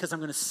go because I'm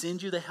going to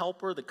send you the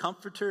helper, the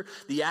comforter,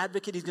 the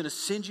advocate. He's going to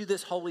send you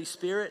this Holy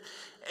Spirit.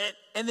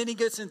 And then He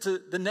gets into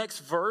the next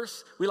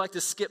verse. We like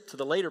to skip to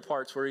the later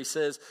parts where He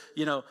says,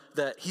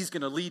 that He's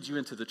going to lead you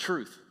into the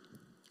truth,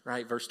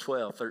 right? Verse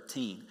 12,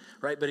 13,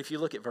 right? But if you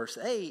look at verse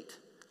 8,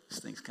 this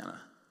thing's kind of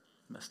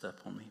messed up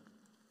on me.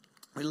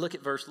 We look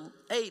at verse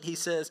 8, He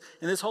says,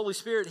 in this Holy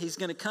Spirit, He's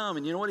going to come.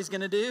 And you know what He's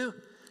going to do?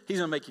 He's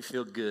going to make you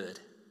feel good.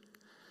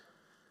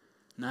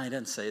 No, He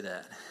doesn't say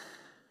that.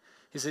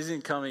 He says He's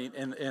going to come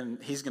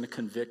and He's going to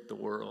convict the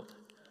world.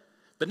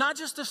 But not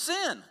just of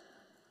sin,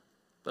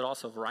 but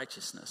also of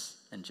righteousness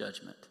and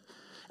judgment.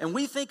 And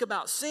we think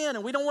about sin,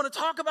 and we don't want to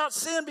talk about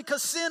sin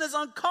because sin is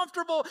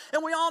uncomfortable,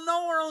 and we all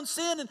know our own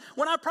sin. And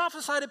when I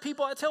prophesy to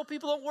people, I tell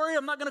people, don't worry,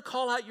 I'm not going to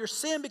call out your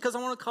sin because I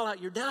want to call out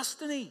your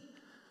destiny.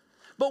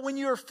 But when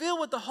you are filled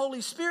with the Holy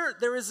Spirit,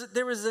 there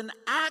is an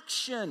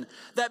action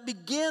that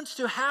begins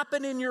to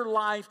happen in your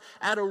life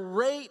at a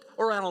rate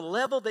or at a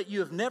level that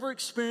you have never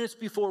experienced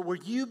before, where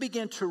you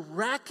begin to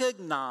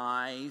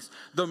recognize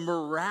the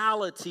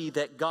morality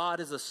that God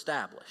has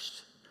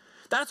established.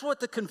 That's what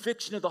the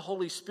conviction of the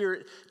Holy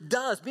Spirit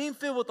does. Being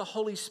filled with the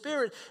Holy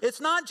Spirit,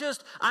 it's not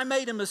just I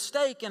made a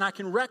mistake and I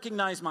can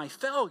recognize my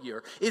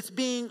failure. It's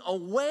being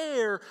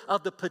aware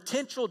of the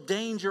potential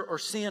danger or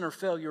sin or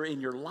failure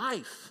in your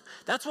life.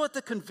 That's what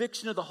the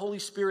conviction of the Holy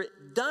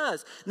Spirit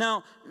does.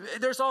 Now,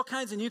 there's all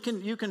kinds, and you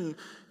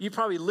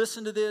probably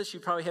listen to this.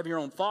 You probably have your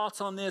own thoughts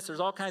on this. There's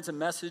all kinds of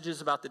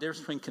messages about the difference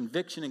between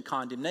conviction and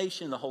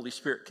condemnation. The Holy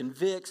Spirit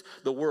convicts,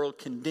 the world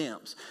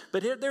condemns.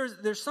 But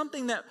there's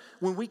something that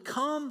when we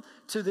come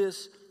to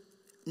this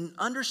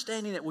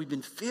understanding that we've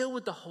been filled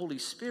with the Holy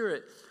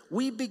Spirit,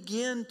 we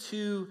begin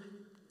to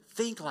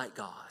think like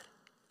God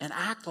and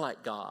act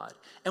like God.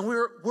 And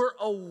we're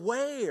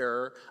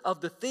aware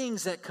of the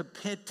things that could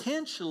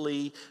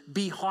potentially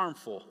be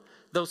harmful,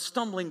 those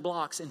stumbling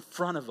blocks in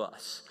front of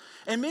us.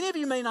 And many of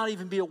you may not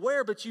even be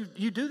aware, but you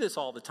do this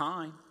all the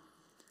time.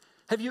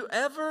 Have you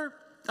ever,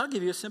 I'll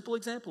give you a simple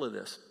example of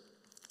this.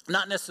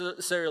 Not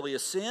necessarily a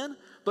sin,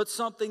 but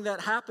something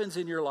that happens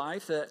in your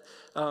life that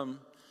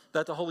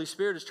the Holy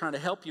Spirit is trying to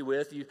help you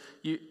with.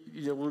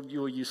 You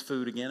will use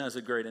food again as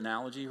a great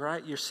analogy,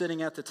 right? You're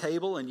sitting at the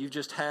table and you've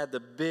just had the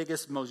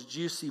biggest, most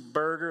juicy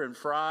burger and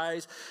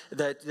fries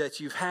that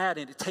you've had,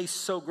 and it tastes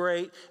so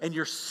great, and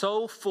you're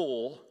so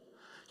full,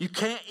 you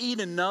can't eat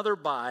another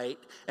bite,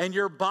 and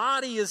your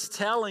body is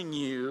telling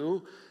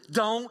you,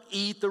 don't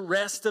eat the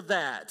rest of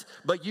that.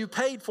 But you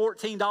paid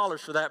 $14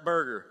 for that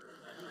burger.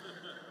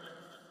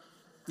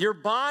 Your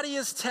body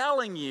is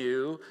telling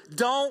you,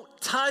 don't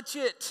touch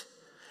it.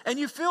 And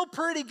you feel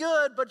pretty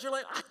good, but you're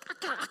like,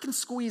 I can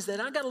squeeze that.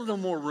 I got a little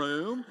more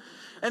room.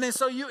 And then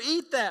so you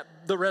eat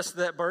the rest of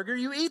that burger.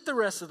 You eat the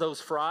rest of those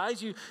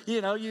fries. You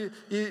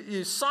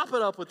sop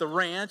it up with the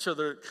ranch or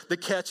the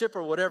ketchup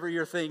or whatever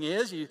your thing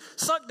is. You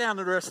suck down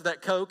the rest of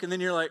that Coke, and then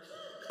you're like,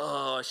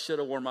 oh, I should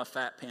have worn my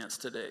fat pants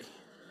today.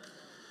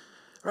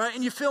 Right?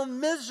 And you feel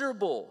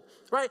miserable.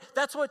 Right?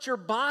 That's what your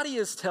body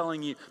is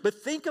telling you. But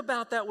think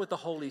about that with the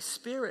Holy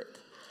Spirit.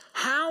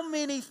 How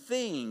many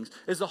things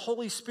is the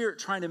Holy Spirit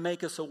trying to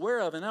make us aware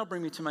of? And that'll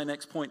bring me to my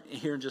next point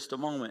here in just a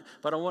moment.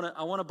 But I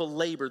want to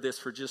belabor this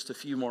for just a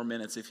few more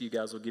minutes, if you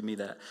guys will give me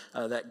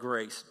that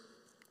grace.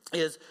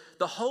 Is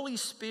the Holy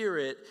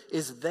Spirit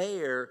is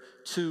there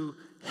to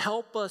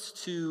help us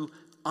to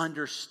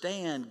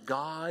understand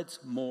God's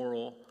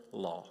moral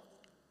law.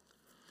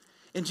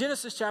 In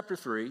Genesis chapter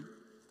 3,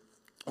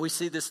 we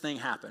see this thing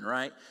happen,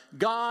 right?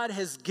 God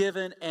has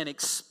given an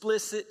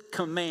explicit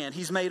command.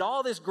 He's made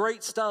all this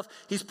great stuff.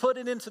 He's put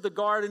it into the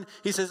garden.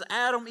 He says,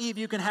 Adam, Eve,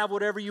 you can have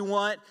whatever you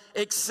want,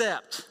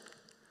 except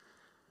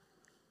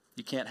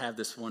you can't have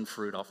this one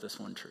fruit off this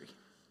one tree.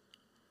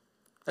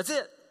 That's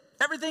it.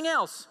 Everything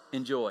else,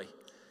 enjoy.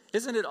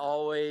 Isn't it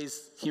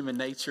always human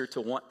nature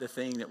to want the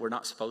thing that we're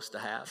not supposed to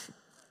have?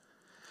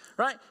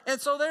 Right?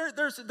 And so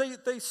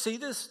they see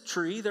this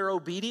tree. They're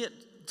obedient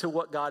to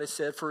what God has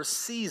said for a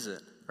season.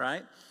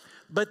 Right?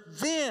 But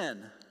then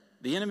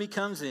the enemy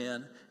comes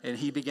in and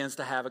he begins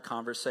to have a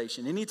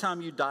conversation.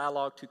 Anytime you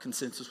dialogue to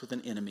consensus with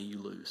an enemy, you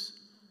lose.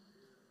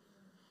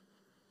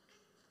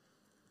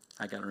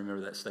 I got to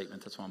remember that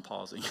statement. That's why I'm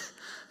pausing.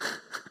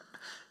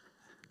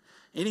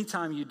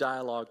 Anytime you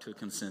dialogue to a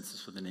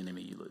consensus with an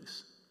enemy, you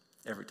lose.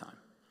 Every time.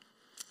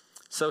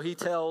 So he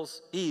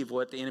tells Eve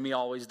what the enemy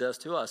always does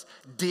to us.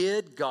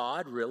 Did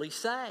God really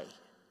say?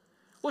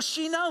 Well,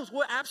 she knows.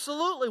 Well,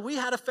 absolutely. We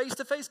had a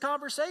face-to-face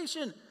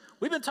conversation.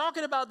 We've been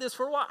talking about this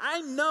for a while.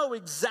 I know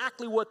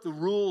exactly what the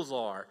rules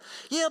are.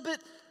 Yeah, but,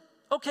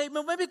 okay,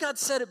 well, maybe God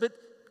said it, but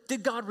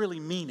did God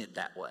really mean it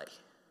that way?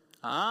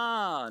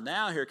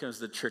 Now here comes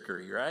the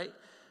trickery, right?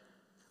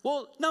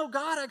 Well, no,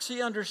 God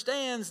actually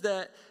understands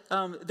that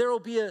there will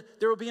be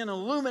an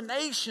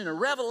illumination, a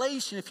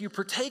revelation if you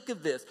partake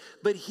of this.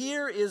 But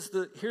here's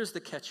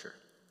the catcher.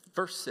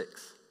 Verse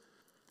 6.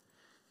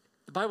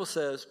 The Bible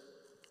says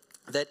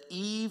that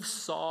Eve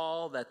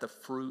saw that the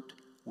fruit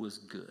was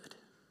good.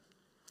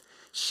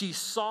 She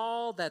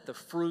saw that the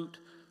fruit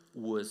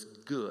was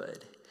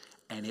good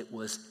and it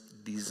was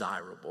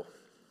desirable.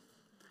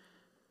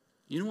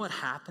 You know what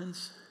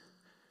happens?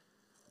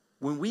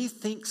 When we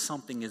think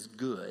something is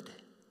good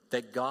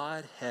that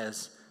God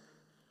has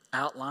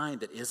outlined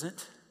that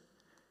isn't,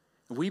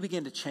 we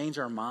begin to change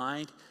our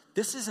mind.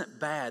 This isn't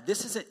bad.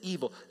 This isn't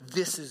evil.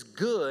 This is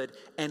good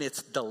and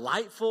it's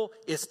delightful.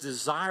 It's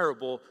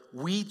desirable.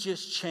 We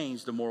just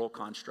changed the moral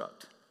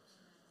construct.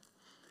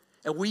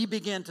 And we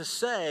begin to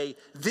say,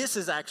 this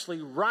is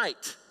actually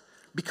right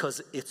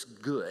because it's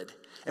good.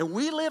 And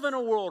we live in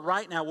a world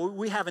right now where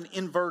we have an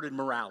inverted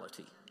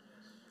morality.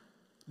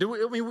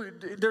 Nobody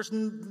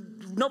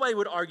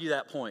would argue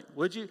that point,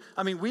 would you?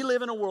 I mean, we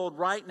live in a world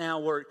right now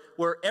where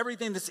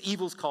everything that's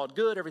evil is called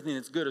good, everything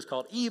that's good is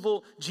called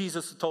evil.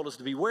 Jesus told us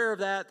to be aware of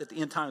that the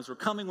end times were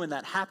coming when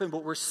that happened,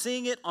 but we're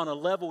seeing it on a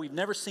level we've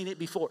never seen it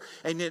before.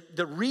 And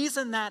the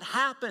reason that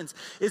happens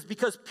is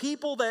because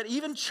people that,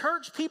 even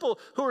church people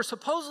who are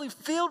supposedly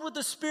filled with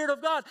the Spirit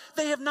of God,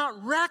 they have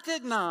not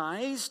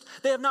recognized,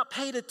 they have not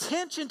paid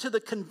attention to the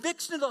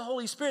conviction of the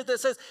Holy Spirit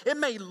that says it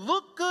may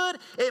look good,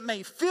 it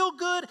may feel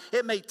good,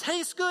 it may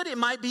taste good, it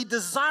might be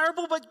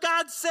desirable, but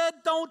God said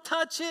don't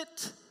touch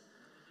it.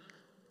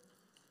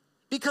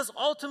 Because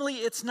ultimately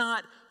it's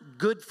not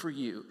good for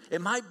you.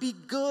 It might be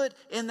good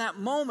in that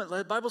moment.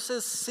 The Bible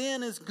says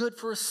sin is good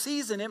for a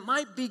season. It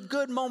might be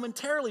good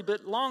momentarily,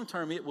 but long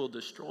term it will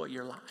destroy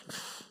your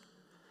life.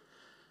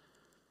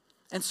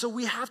 And so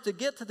we have to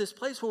get to this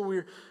place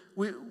where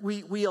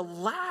we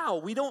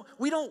allow, we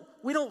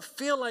don't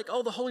feel like,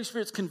 oh, the Holy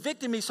Spirit's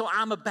convicting me, so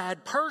I'm a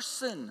bad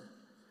person.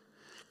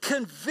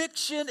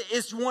 Conviction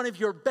is one of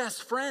your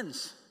best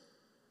friends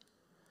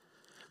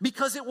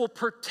because it will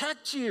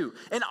protect you.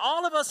 And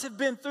all of us have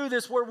been through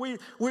this where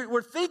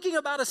we're thinking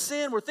about a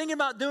sin, we're thinking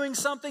about doing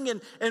something,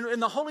 and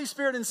the Holy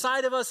Spirit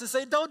inside of us is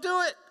saying, don't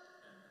do it.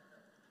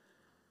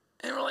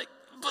 And we're like,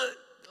 but,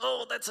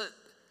 oh, that's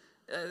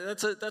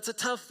a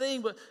tough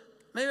thing, but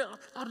maybe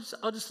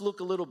I'll just look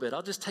a little bit.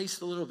 I'll just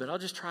taste a little bit. I'll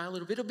just try a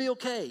little bit. It'll be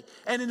okay.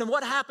 And then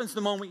what happens the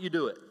moment you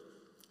do it?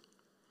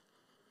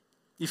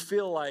 You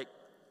feel like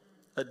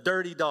A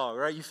dirty dog,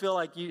 right? You feel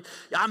like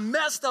I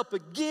messed up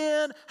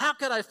again. How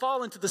could I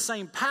fall into the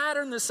same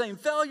pattern, the same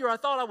failure? I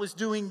thought I was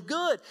doing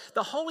good.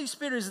 The Holy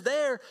Spirit is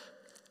there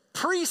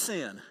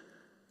pre-sin.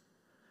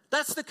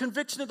 That's the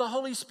conviction of the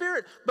Holy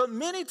Spirit. But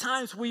many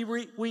times we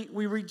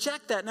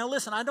reject that. Now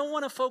listen, I don't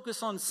want to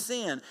focus on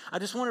sin. I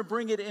just want to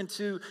bring it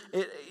into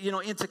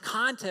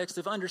context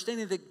of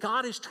understanding that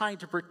God is trying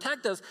to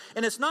protect us.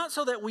 And it's not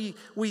so that we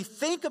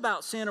think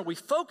about sin or we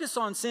focus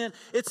on sin.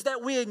 It's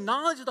that we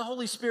acknowledge the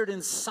Holy Spirit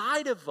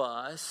inside of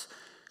us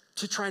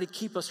to try to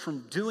keep us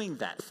from doing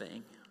that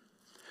thing.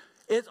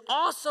 It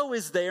also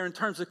is there in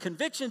terms of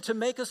conviction to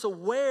make us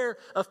aware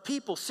of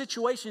people,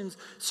 situations,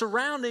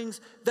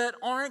 surroundings that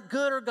aren't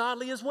good or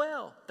godly as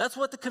well. That's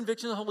what the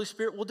conviction of the Holy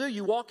Spirit will do.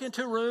 You walk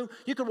into a room,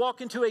 you could walk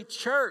into a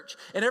church,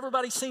 and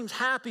everybody seems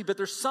happy, but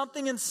there's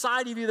something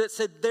inside of you that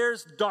said,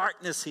 there's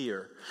darkness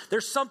here.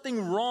 There's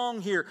something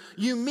wrong here.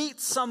 You meet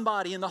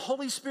somebody, and the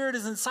Holy Spirit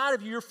is inside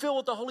of you. You're filled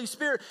with the Holy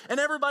Spirit, and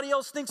everybody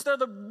else thinks they're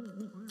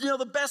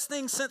the best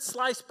thing since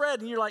sliced bread,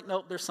 and you're like,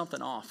 nope, there's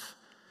something off.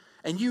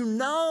 And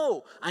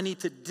I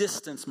need to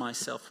distance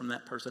myself from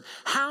that person.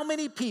 How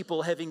many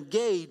people have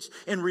engaged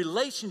in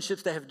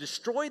relationships that have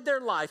destroyed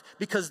their life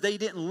because they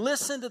didn't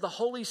listen to the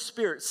Holy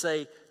Spirit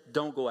say,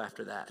 don't go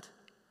after that?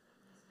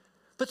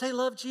 But they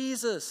love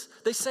Jesus.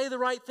 They say the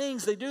right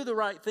things. They do the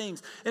right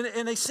things.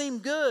 And they seem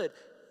good.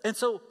 And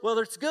so, well,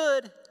 it's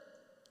good.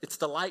 It's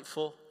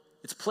delightful.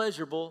 It's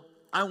pleasurable.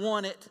 I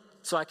want it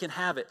so I can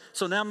have it.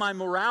 So now my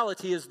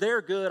morality is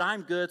they're good,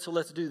 I'm good, so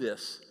let's do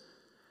this.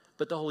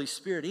 But the Holy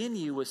Spirit in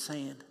you was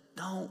saying,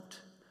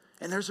 don't.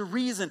 And there's a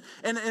reason.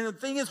 And the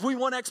thing is, we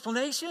want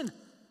explanation.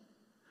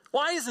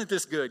 Why isn't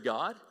this good,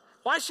 God?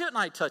 Why shouldn't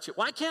I touch it?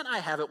 Why can't I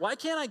have it? Why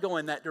can't I go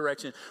in that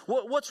direction?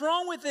 What's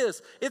wrong with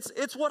this?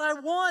 It's what I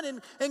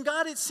want. And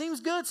God, it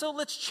seems good, so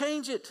let's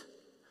change it.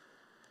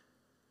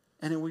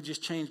 And then we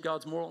just change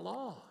God's moral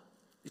law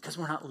because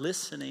we're not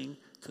listening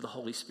to the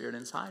Holy Spirit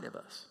inside of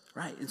us.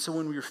 Right, and so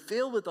when we're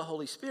filled with the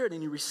Holy Spirit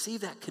and you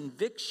receive that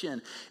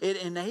conviction, it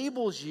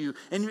enables you.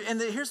 And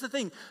here's the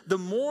thing, the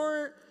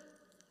more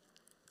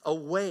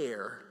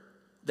aware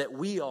that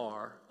we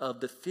are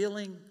of the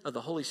filling of the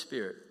Holy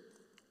Spirit,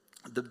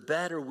 the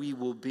better we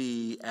will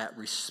be at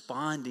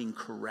responding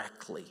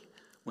correctly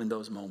when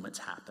those moments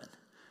happen.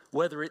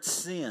 Whether it's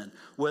sin,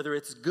 whether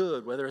it's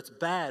good, whether it's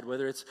bad,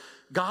 whether it's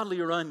godly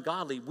or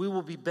ungodly, we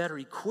will be better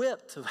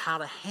equipped of how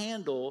to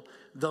handle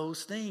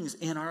those things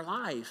in our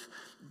life.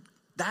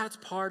 That's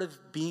part of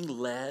being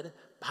led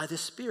by the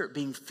Spirit,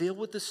 being filled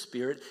with the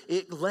Spirit.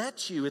 It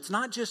lets you. It's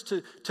not just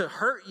to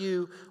hurt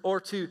you or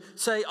to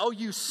say, oh,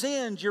 you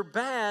sinned, you're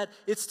bad.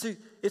 It's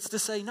to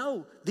say,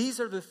 no, these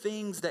are the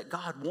things that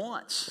God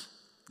wants.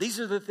 These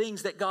are the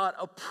things that God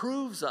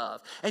approves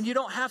of. And you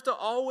don't have to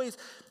always,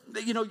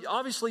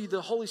 obviously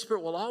the Holy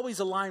Spirit will always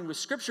align with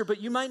Scripture, but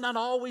you might not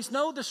always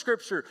know the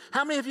Scripture.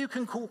 How many of you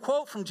can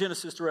quote from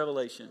Genesis to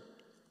Revelation?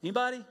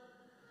 Anybody?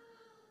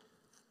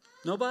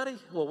 Nobody?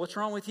 Well, what's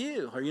wrong with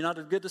you? Are you not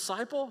a good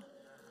disciple?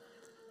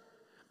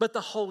 But the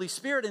Holy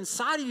Spirit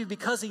inside of you,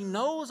 because He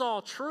knows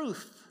all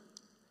truth,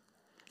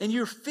 and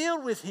you're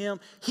filled with Him,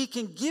 He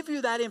can give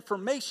you that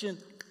information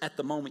at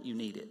the moment you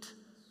need it.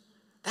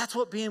 That's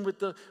what being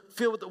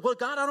filled with the, well,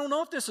 God, I don't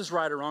know if this is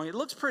right or wrong. It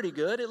looks pretty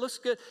good. It looks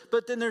good.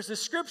 But then there's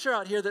this scripture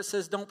out here that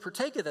says, don't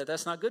partake of that.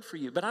 That's not good for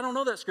you. But I don't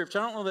know that scripture.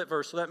 I don't know that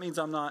verse. So that means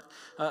I'm not,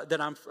 that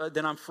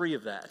I'm free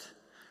of that.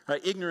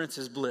 Right? Ignorance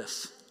is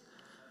bliss.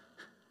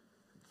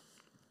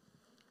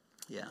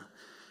 Yeah,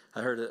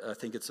 I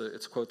think it's a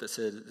quote that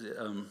said,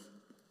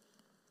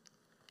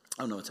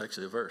 it's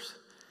actually a verse.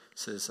 It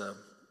says,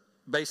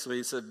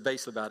 basically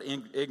about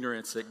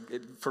ignorance that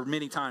for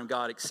many times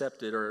God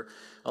accepted or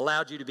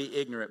allowed you to be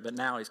ignorant, but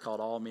now He's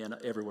called all men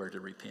everywhere to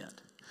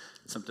repent.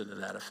 Something to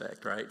that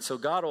effect, right? So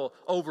God will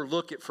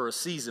overlook it for a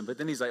season, but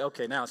then He's like,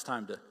 okay, now it's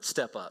time to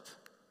step up.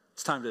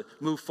 It's time to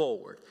move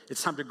forward.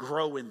 It's time to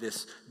grow in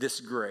this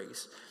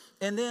grace.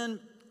 And then,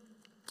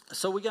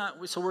 so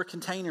we're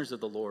containers of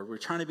the Lord. We're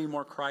trying to be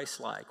more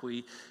Christ-like.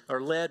 We are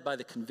led by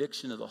the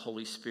conviction of the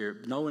Holy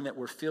Spirit, knowing that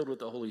we're filled with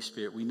the Holy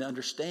Spirit. We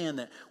understand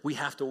that we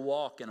have to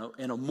walk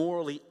in a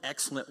morally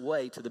excellent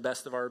way to the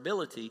best of our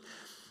ability.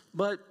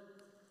 But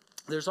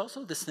there's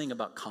also this thing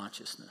about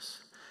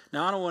consciousness.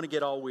 Now, I don't want to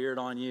get all weird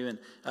on you,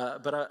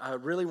 but I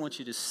really want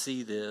you to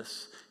see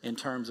this in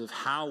terms of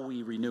how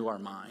we renew our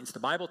minds. The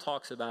Bible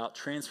talks about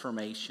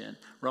transformation.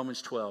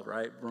 Romans 12,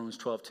 right? Romans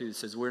 12:2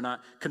 says we're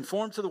not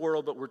conformed to the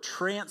world, but we're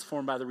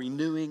transformed by the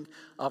renewing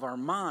of our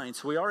minds.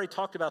 So we already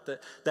talked about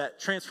that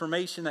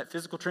transformation, that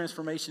physical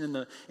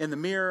transformation in the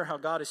mirror, how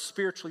God is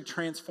spiritually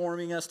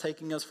transforming us,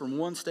 taking us from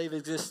one state of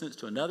existence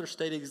to another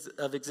state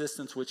of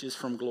existence, which is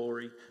from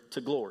glory to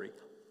glory,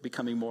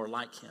 becoming more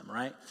like Him,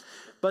 right?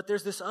 But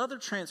there's this other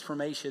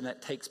transformation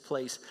that takes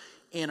place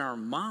in our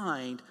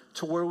mind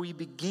to where we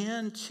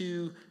begin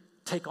to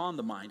take on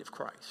the mind of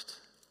Christ.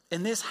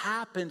 And this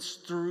happens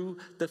through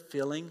the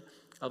filling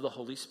of the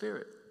Holy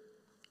Spirit.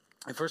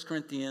 In 1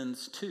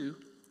 Corinthians 2,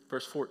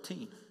 verse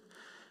 14, it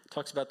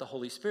talks about the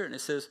Holy Spirit. And it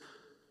says,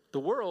 the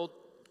world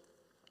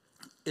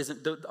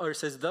it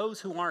says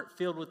those who aren't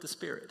filled with the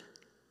Spirit.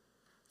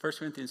 1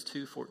 Corinthians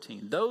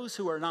 2:14. Those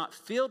who are not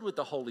filled with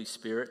the Holy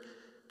Spirit,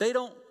 they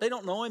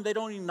don't know him, they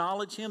don't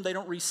acknowledge him, they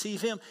don't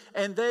receive him,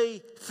 and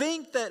they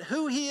think that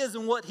who he is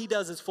and what he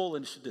does is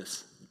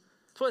foolishness.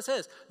 That's what it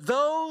says.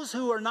 Those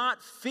who are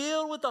not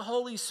filled with the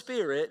Holy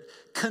Spirit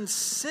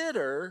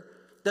consider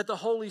that the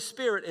Holy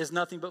Spirit is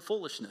nothing but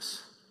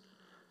foolishness.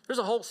 There's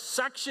a whole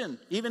section,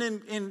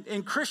 even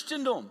in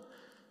Christendom,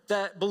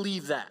 that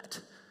believe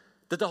that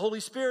the Holy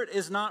Spirit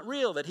is not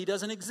real, that he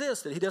doesn't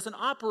exist, that he doesn't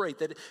operate,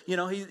 that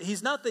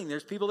he's nothing.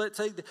 There's people that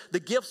say the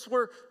gifts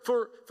were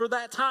for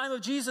that time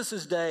of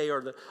Jesus' day,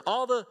 or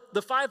all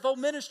the fivefold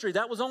ministry,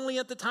 that was only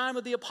at the time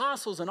of the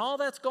apostles, and all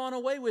that's gone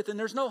away with, and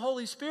there's no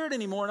Holy Spirit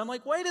anymore. And I'm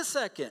like, wait a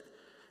second.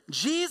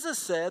 Jesus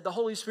said the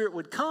Holy Spirit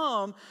would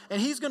come, and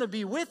he's going to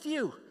be with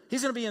you.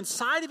 He's going to be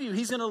inside of you.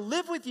 He's going to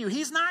live with you.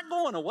 He's not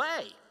going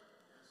away.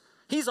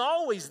 He's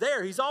always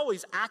there. He's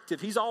always active.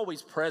 He's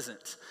always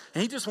present.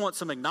 And he just wants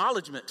some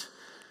acknowledgement.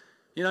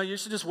 You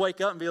should just wake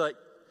up and be like,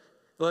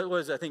 what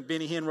was it? I think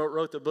Benny Hinn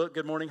wrote the book,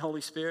 Good Morning,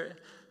 Holy Spirit.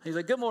 He's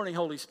like, good morning,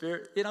 Holy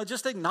Spirit.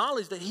 Just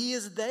acknowledge that he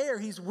is there.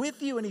 He's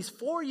with you and he's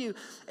for you.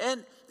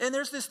 And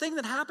there's this thing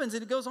that happens,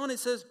 and it goes on. It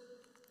says,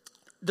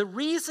 the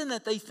reason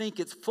that they think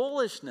it's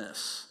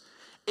foolishness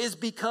is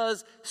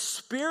because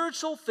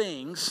spiritual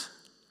things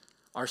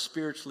are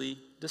spiritually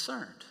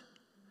discerned.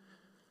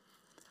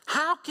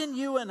 How can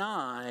you and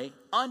I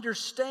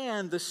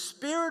understand the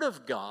Spirit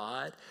of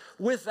God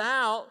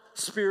without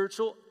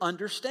spiritual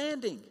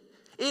understanding?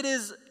 It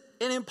is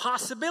an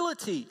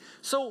impossibility.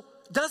 So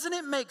doesn't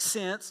it make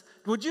sense?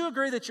 Would you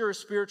agree that you're a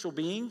spiritual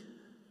being?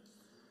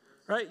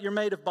 Right? You're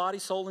made of body,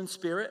 soul, and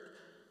spirit.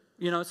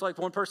 It's like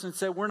one person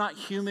said, we're not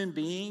human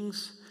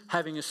beings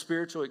having a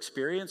spiritual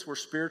experience. We're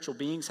spiritual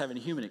beings having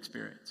a human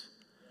experience.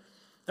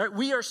 Right?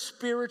 We are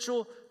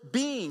spiritual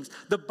beings.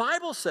 The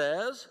Bible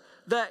says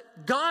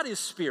that God is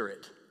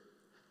spirit,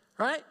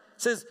 right? It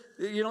says,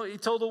 he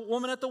told the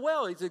woman at the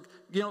well, he said,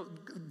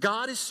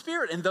 God is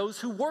spirit, and those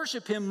who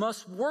worship him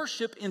must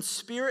worship in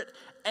spirit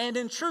and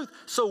in truth.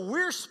 So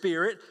we're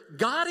spirit,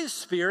 God is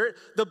spirit.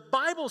 The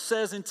Bible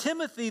says in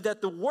Timothy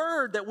that the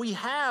word that we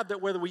have,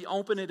 that whether we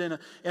open it in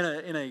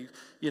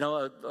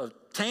a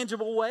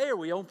tangible way or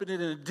we open it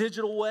in a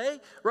digital way,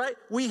 right?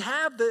 We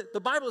have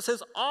the Bible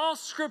says all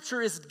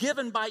scripture is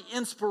given by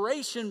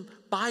inspiration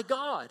by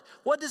God.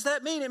 What does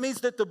that mean? It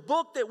means that the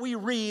book that we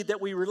read,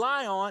 that we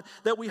rely on,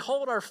 that we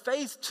hold our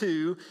faith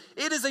to,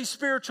 it is a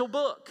spiritual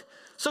book.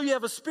 So you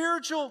have a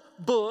spiritual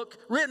book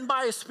written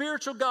by a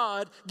spiritual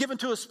God given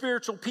to a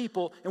spiritual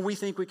people, and we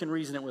think we can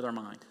reason it with our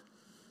mind.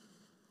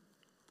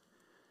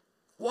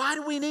 Why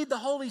do we need the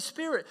Holy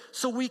Spirit?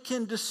 So we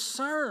can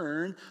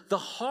discern the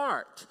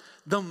heart,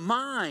 the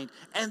mind,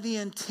 and the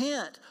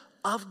intent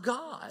of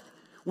God.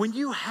 When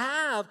you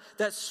have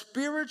that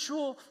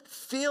spiritual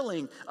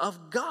feeling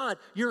of God,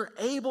 you're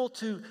able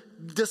to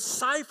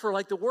decipher,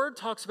 like the word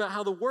talks about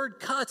how the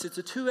word cuts. It's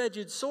a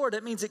two-edged sword.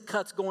 That means it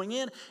cuts going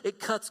in, it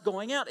cuts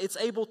going out. It's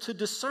able to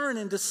discern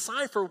and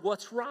decipher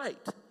what's right.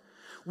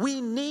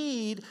 We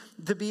need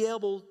to be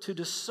able to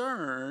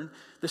discern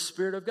the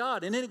Spirit of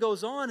God. And then it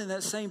goes on in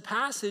that same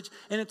passage,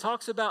 and it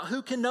talks about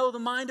who can know the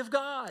mind of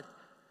God.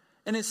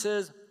 And it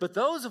says, but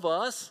those of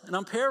us, and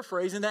I'm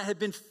paraphrasing, that have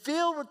been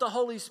filled with the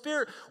Holy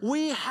Spirit,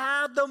 we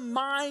have the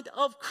mind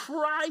of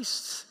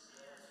Christ.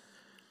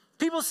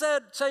 People say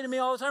to me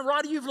all the time,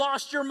 Roddy, you've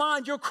lost your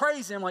mind. You're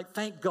crazy. I'm like,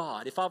 thank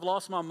God. If I've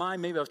lost my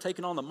mind, maybe I've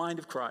taken on the mind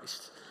of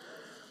Christ.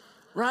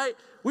 Right?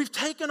 We've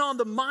taken on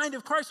the mind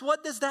of Christ.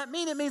 What does that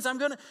mean? It means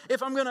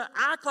if I'm going to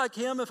act like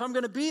him, if I'm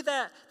going to be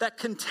that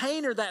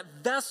container, that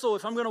vessel,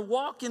 if I'm going to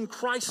walk in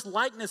Christ's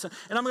likeness, and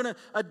I'm going to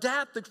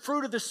adapt the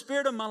fruit of the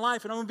Spirit of my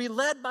life, and I'm going to be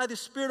led by the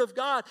Spirit of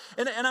God,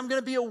 and I'm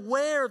going to be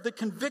aware of the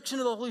conviction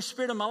of the Holy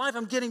Spirit in my life,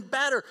 I'm getting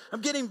better,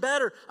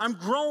 I'm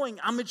growing,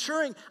 I'm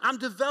maturing, I'm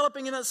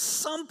developing, and at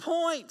some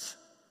point,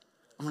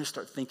 I'm going to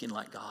start thinking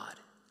like God.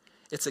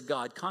 It's a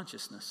God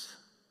consciousness.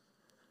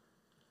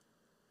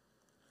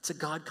 It's a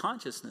God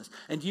consciousness.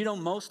 And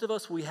most of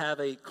us, we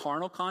have a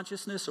carnal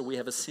consciousness or we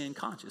have a sin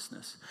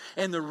consciousness.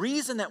 And the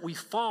reason that we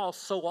fall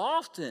so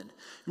often,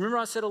 remember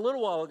I said a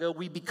little while ago,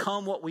 we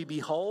become what we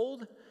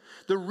behold.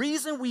 The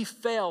reason we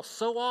fail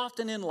so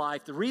often in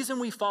life, the reason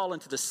we fall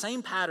into the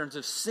same patterns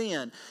of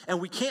sin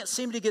and we can't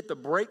seem to get the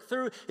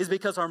breakthrough is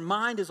because our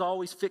mind is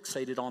always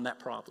fixated on that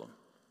problem.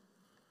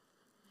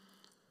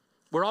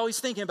 We're always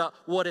thinking about,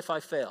 what if I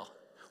fail?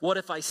 What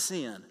if I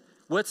sin?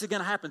 What's it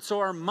going to happen? So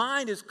our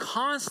mind is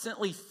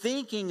constantly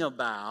thinking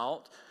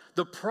about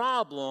the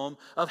problem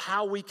of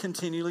how we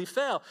continually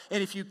fail.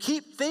 And if you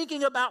keep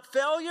thinking about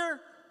failure,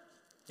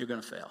 you're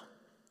going to fail.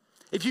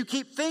 If you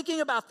keep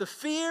thinking about the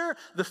fear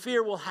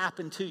will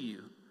happen to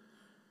you.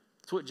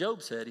 That's what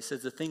Job said. He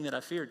says, the thing that I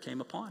feared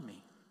came upon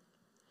me.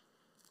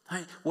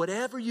 Right?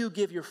 Whatever you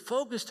give your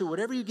focus to,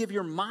 whatever you give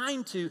your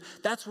mind to,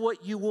 that's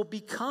what you will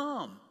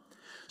become.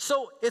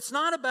 So it's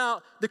not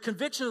about the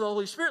conviction of the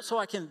Holy Spirit so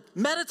I can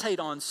meditate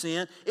on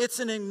sin.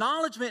 It's an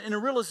acknowledgement and a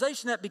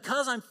realization that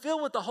because I'm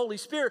filled with the Holy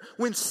Spirit,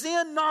 when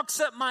sin knocks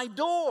at my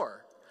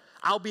door,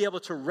 I'll be able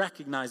to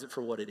recognize it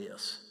for what it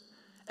is,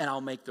 and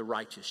I'll make the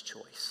righteous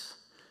choice.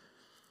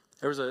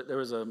 There was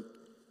a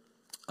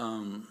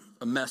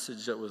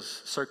message that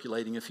was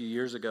circulating a few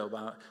years ago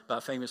by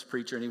a famous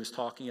preacher, and he was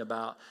talking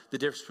about the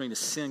difference between a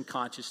sin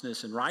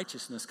consciousness and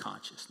righteousness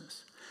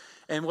consciousness.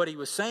 And what he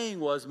was saying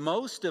was,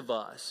 most of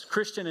us,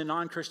 Christian and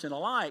non-Christian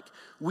alike,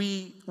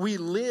 we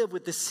live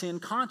with this sin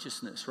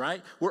consciousness,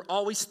 right? We're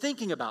always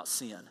thinking about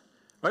sin,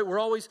 right?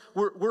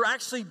 We're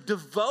actually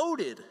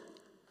devoted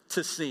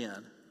to sin,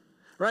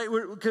 right?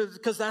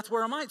 Because that's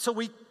where our mind. So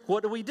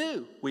what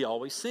do? We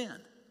always sin.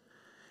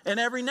 And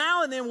every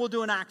now and then we'll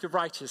do an act of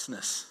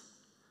righteousness,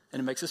 and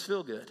it makes us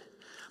feel good.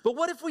 But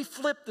what if we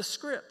flip the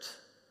script?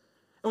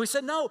 And we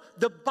said, no,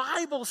 the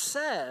Bible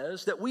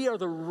says that we are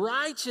the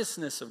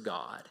righteousness of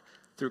God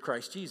through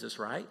Christ Jesus,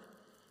 right?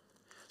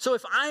 So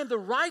if I am the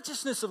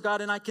righteousness of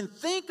God and I can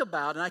think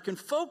about it and I can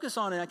focus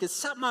on it, I can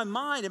set my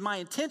mind and my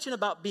intention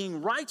about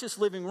being righteous,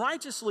 living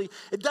righteously,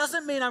 it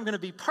doesn't mean I'm going to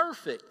be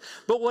perfect.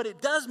 But what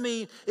it does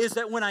mean is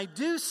that when I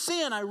do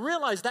sin, I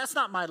realize that's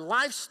not my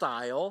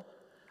lifestyle.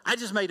 I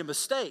just made a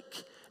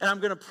mistake. And I'm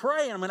going to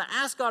pray and I'm going to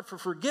ask God for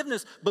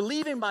forgiveness,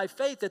 believing by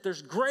faith that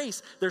there's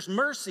grace, there's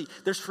mercy,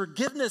 there's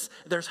forgiveness,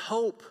 there's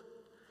hope.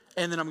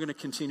 And then I'm going to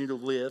continue to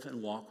live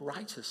and walk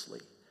righteously.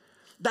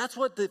 That's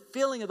what the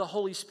filling of the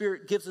Holy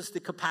Spirit gives us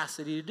the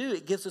capacity to do.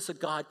 It gives us a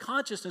God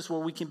consciousness where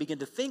we can begin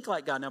to think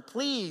like God. Now,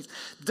 please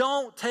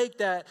don't take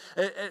that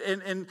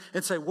and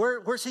say,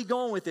 where's he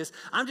going with this?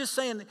 I'm just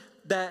saying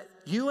that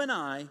you and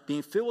I,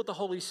 being filled with the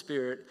Holy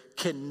Spirit,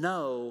 can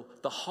know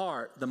the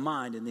heart, the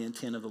mind, and the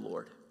intent of the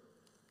Lord.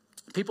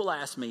 People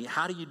ask me,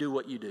 how do you do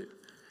what you do?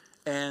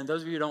 And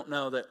those of you who don't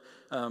know that,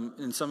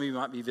 and some of you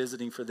might be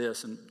visiting for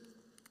this, and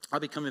I'll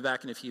be coming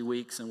back in a few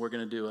weeks, and we're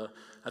going to do a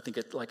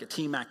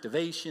team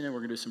activation, and we're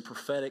going to do some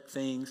prophetic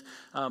things.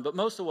 But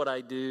most of what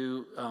I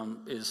do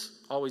is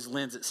always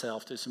lends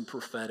itself to some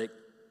prophetic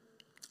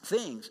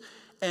things.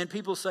 And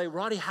people say,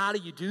 Roddy, how do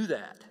you do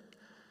that?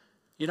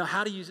 You know,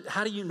 how do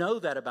you know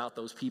that about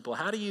those people?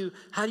 How do you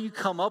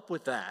come up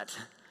with that?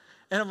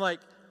 And I'm like,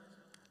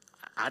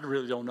 I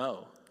really don't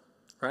know.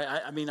 Right?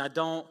 I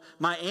don't.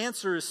 My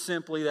answer is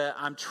simply that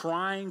I'm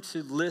trying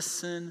to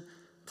listen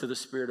to the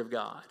Spirit of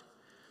God.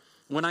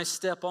 When I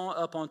step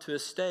up onto a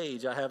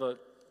stage, I have a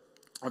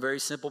very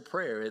simple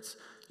prayer. It's,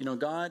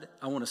 God,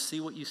 I want to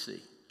see what you see.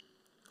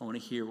 I want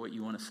to hear what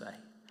you want to say.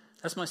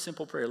 That's my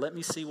simple prayer. Let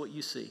me see what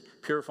you see.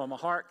 Purify my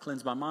heart,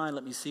 cleanse my mind.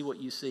 Let me see what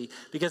you see.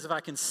 Because if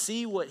I can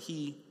see what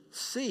he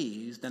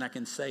sees, then I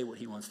can say what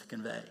he wants to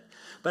convey.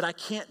 But I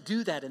can't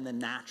do that in the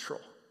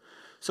natural.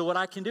 So what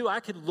I can do,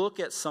 I could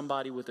look at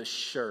somebody with a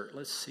shirt.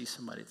 Let's see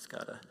somebody that's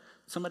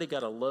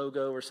got a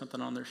logo or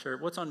something on their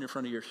shirt. What's on the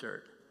front of your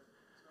shirt?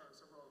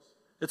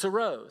 It's a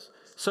rose.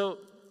 So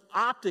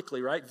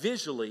optically, right,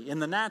 visually, in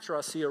the natural,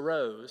 I see a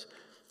rose.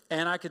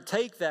 And I could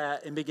take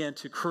that and begin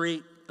to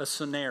create a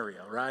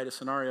scenario, right? A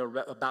scenario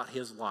about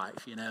his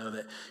life,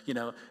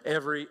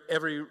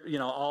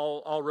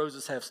 all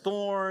roses have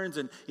thorns.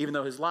 And even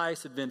though his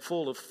life had been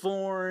full of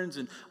thorns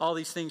and all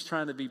these things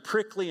trying to be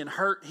prickly and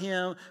hurt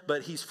him,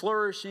 but he's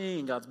flourishing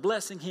and God's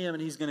blessing him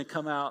and he's going to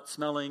come out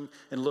smelling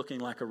and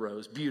looking like a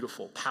rose.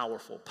 Beautiful,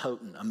 powerful,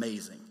 potent,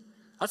 amazing.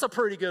 That's a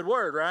pretty good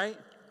word, right?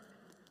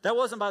 That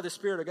wasn't by the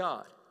Spirit of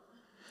God.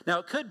 Now,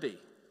 it could be.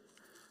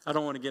 I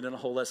don't want to get in a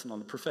whole lesson on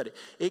the prophetic.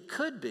 It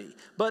could be.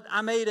 But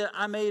I made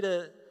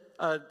a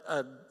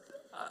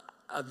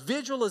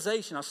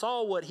visualization. I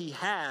saw what he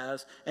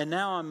has, and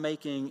now I'm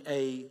making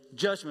a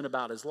judgment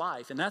about his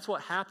life. And that's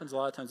what happens a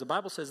lot of times. The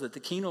Bible says that the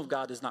kingdom of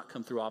God does not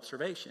come through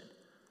observation.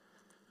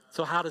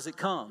 So how does it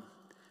come?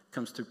 It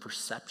comes through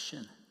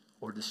perception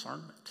or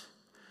discernment.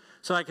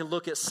 So I can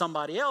look at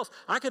somebody else.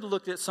 I could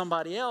look at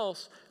somebody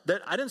else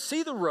that I didn't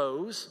see the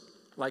rose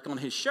like on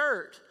his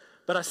shirt,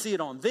 but I see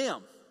it on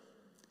them.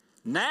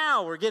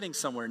 Now we're getting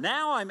somewhere.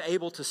 Now I'm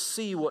able to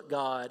see what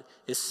God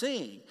is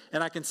seeing.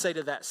 And I can say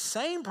to that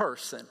same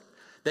person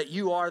that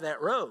you are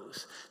that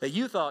rose, that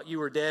you thought you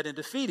were dead and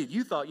defeated.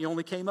 You thought you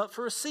only came up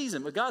for a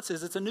season. But God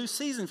says it's a new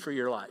season for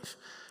your life,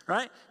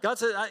 right? God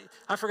says,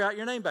 I forgot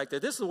your name back there.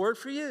 This is the word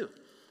for you.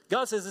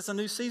 God says it's a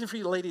new season for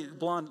you, lady,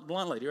 blonde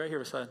lady right here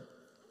beside.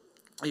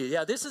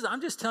 Yeah,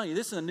 I'm just telling you,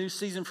 this is a new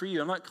season for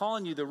you. I'm not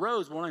calling you the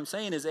rose. What I'm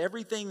saying is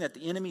everything that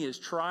the enemy has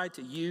tried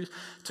to use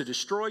to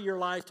destroy your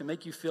life, to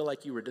make you feel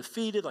like you were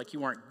defeated, like you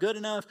weren't good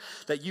enough,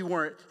 that you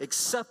weren't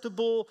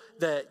acceptable,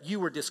 that you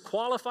were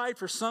disqualified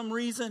for some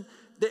reason.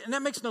 And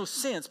that makes no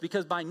sense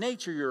because by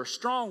nature, you're a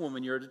strong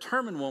woman, you're a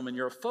determined woman,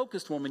 you're a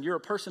focused woman, you're a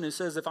person who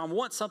says, if I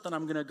want something,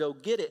 I'm going to go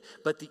get it.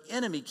 But the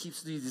enemy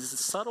keeps these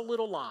subtle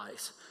little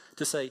lies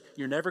to say,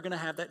 you're never going to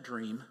have that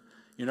dream.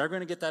 You're never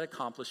going to get that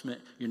accomplishment.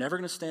 You're never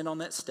going to stand on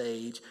that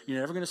stage. You're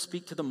never going to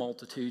speak to the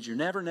multitudes. You're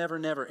never, never,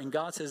 never. And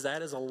God says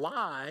that is a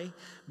lie,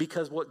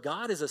 because what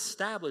God has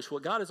established,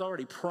 what God has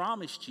already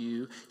promised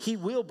you, he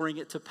will bring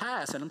it to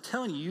pass. And I'm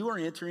telling you, you are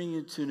entering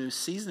into a new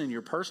season in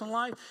your personal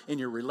life, in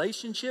your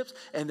relationships,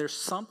 and there's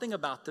something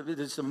about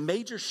there's a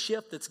major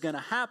shift that's going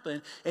to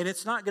happen, and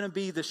it's not going to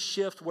be the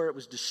shift where it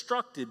was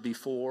destructed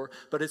before,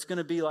 but it's going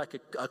to be like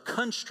a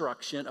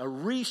construction, a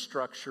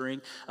restructuring,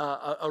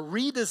 a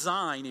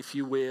redesign, if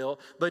you will,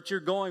 but you're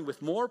going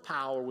with more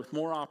power, with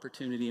more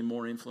opportunity, and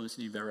more influence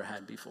than you've ever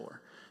had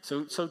before.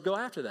 So go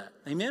after that.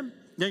 Amen?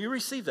 Now you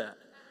receive that.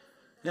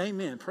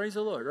 Amen. Praise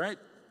the Lord, right?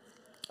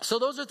 So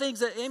those are things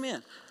that,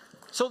 amen.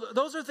 So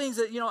those are things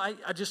that,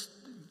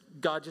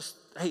 God just,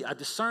 hey, I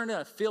discern it,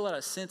 I feel it, I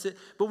sense it.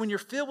 But when you're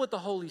filled with the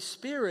Holy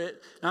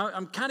Spirit, now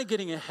I'm kind of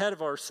getting ahead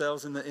of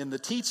ourselves in the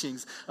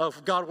teachings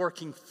of God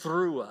working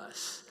through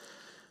us.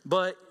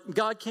 But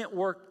God can't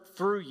work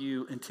through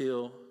you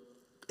until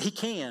he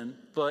can,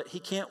 but he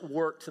can't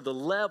work to the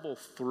level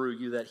through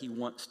you that he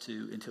wants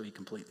to until he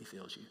completely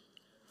fills you.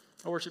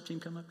 Our worship team,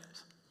 come up,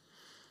 guys.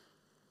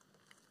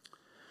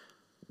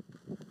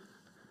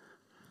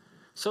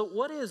 So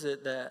what is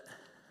it that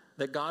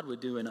God would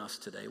do in us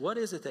today? What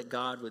is it that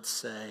God would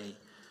say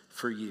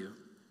for you?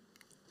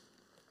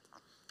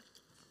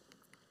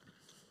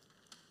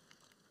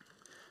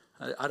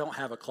 I don't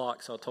have a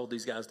clock, so I told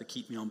these guys to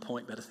keep me on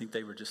point, but I think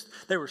they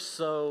were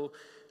so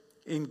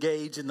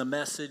engaged in the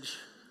message.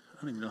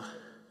 I don't even know.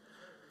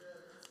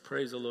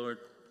 Praise the Lord.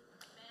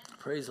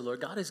 Praise the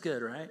Lord. God is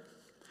good, right?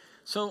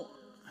 So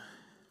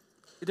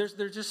there's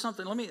just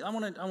something. I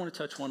want to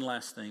touch one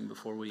last thing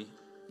before we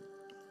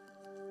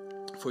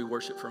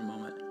worship for a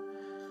moment.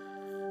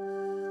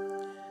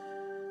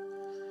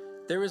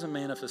 There is a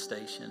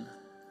manifestation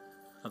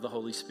of the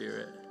Holy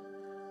Spirit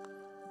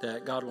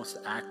that God wants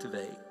to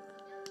activate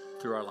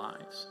through our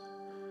lives.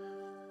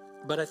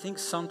 But I think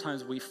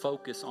sometimes we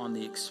focus on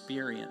the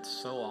experience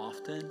so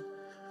often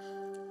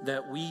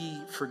that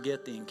we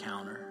forget the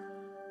encounter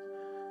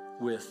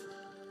with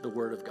the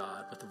Word of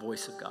God, with the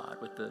voice of God,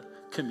 with the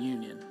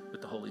communion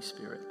with the Holy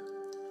Spirit.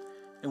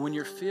 And when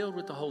you're filled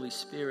with the Holy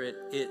Spirit,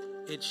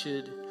 it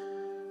should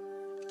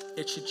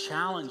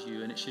challenge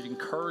you, and it should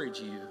encourage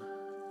you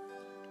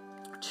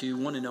to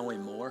want to know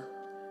Him more.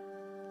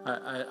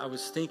 I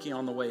was thinking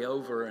on the way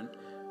over, and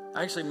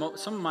actually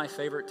some of my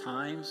favorite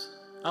times,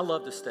 I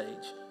love the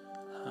stage.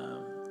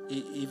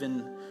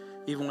 Even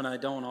when I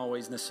don't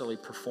always necessarily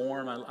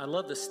perform, I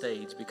love the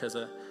stage because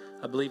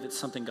I believe it's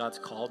something God's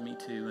called me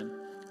to, and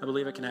I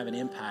believe I can have an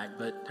impact.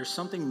 But there's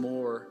something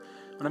more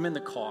when I'm in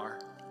the car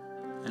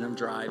and I'm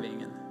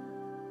driving, and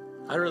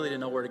I really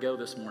didn't know where to go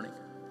this morning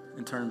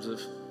in terms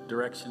of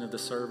direction of the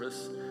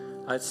service.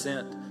 I'd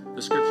sent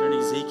the scripture in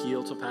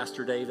Ezekiel to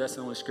Pastor Dave. That's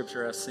the only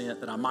scripture I sent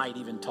that I might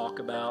even talk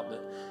about.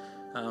 But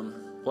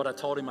what I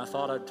told him I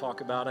thought I'd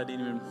talk about, I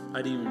didn't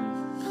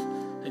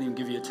even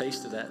give you a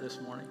taste of that this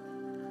morning.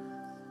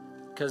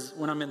 Because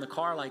when I'm in the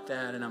car like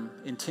that and I'm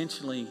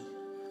intentionally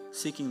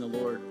seeking the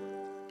Lord,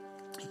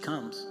 He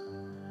comes.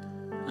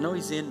 I know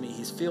He's in me,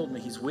 He's filled me,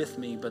 He's with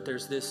me, but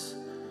it's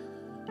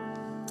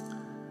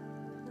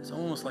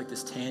almost like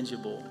this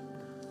tangible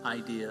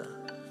idea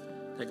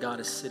that God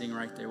is sitting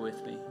right there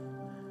with me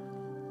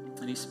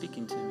and He's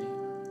speaking to me.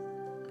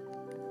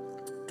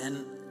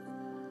 And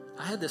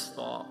I had this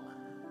thought,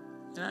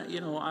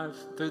 I've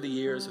through the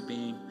years of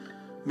being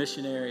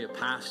missionary, a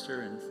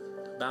pastor, and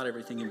about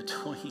everything in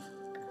between,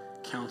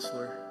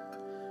 counselor,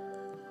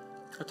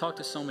 I've talked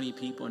to so many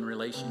people in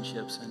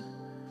relationships, and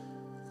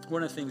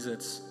one of the things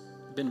that's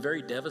been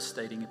very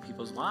devastating in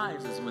people's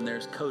lives is when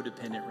there's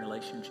codependent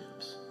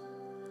relationships.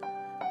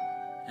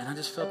 And I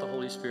just felt the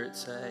Holy Spirit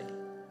say,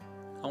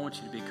 I want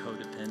you to be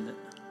codependent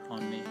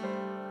on me.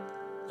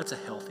 That's a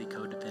healthy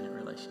codependent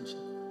relationship.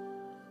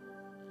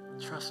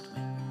 Trust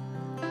me.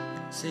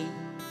 See,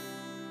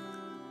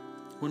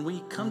 when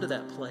we come to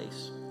that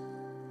place,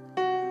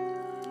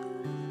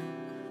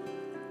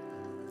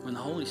 when the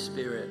Holy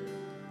Spirit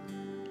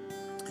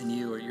and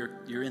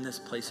you're in this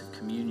place of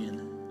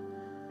communion,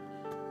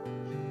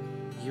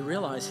 you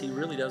realize He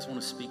really does want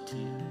to speak to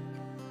you.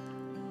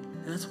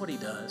 And that's what He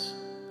does.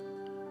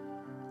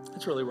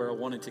 That's really where I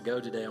wanted to go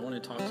today. I want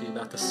to talk to you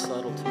about the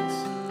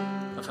subtleties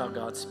of how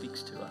God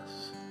speaks to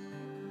us.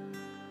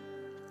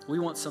 We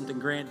want something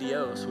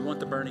grandiose. We want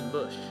the burning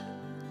bush.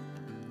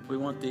 We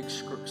want the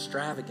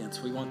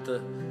extravagance. We want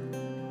the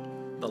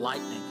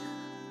lightning.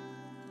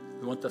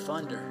 We want the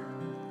thunder.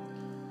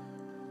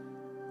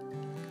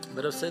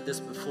 But I've said this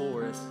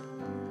before, is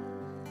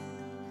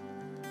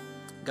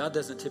God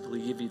doesn't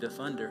typically give you the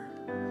thunder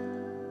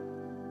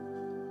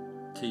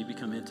till you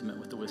become intimate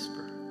with the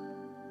whisper.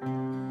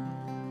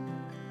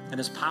 And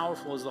as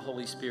powerful as the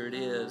Holy Spirit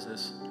is,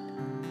 as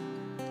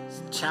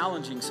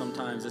challenging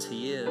sometimes as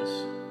He is,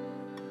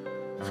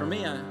 for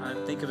me, I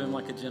think of Him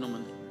like a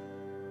gentleman.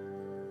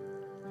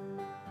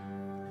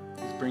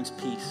 He brings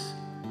peace,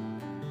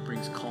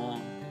 brings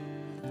calm,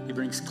 He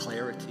brings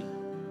clarity,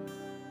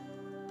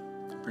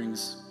 He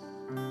brings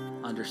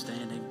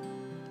understanding,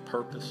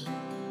 purpose,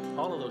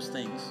 all of those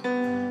things.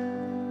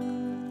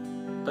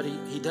 But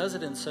he does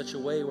it in such a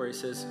way where he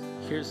says,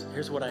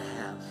 here's what I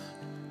have.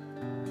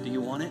 Do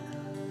you want it?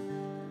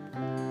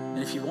 And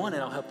if you want it,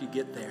 I'll help you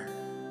get there.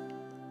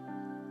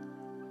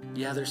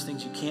 Yeah, there's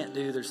things you can't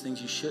do, there's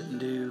things you shouldn't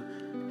do,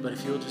 but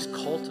if you'll just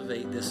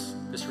cultivate this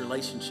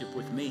relationship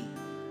with me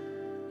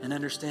and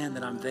understand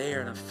that I'm there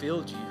and I've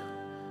filled you,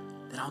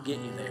 then I'll get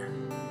you there.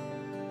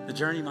 The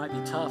journey might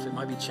be tough, it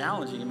might be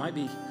challenging, it might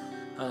be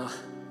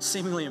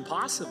seemingly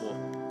impossible,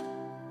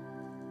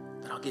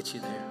 but I'll get you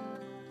there.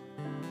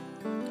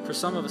 For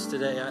some of us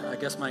today, I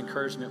guess my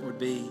encouragement would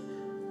be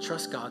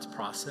trust God's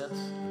process.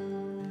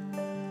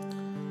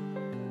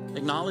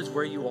 Acknowledge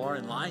where you are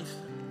in life,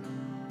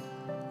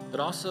 but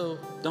also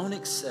don't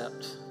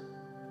accept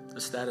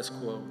the status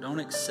quo. Don't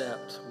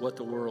accept what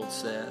the world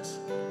says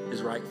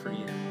is right for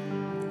you.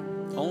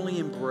 Only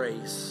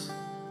embrace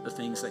the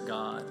things that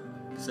God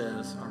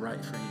says are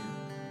right for you.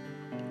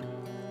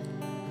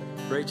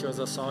 Rachel, as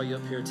I saw you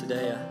up here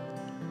today,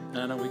 and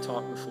I know we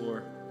talked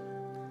before,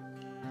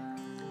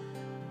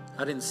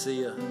 I didn't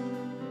see a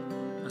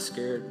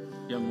scared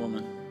young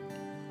woman.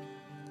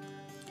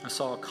 I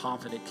saw a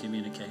confident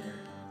communicator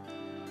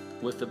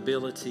with the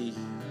ability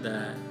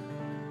that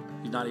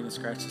you've not even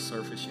scratched the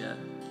surface yet.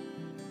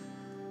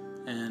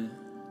 And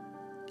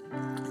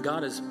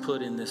God has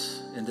put in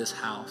this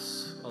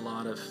house a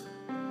lot of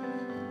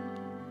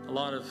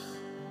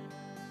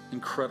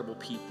incredible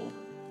people.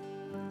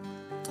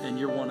 And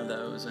you're one of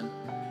those. And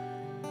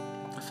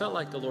I felt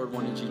like the Lord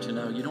wanted you to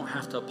know you don't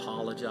have to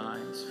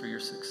apologize for your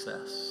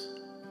success.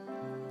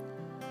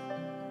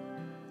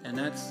 And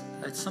that's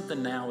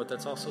something now, but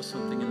that's also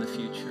something in the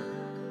future.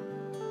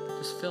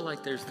 Just feel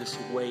like there's this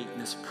weight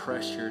and this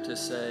pressure to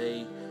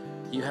say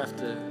you have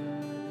to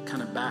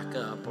kind of back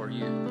up, or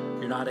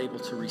you're not able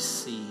to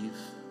receive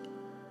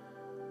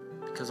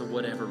because of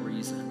whatever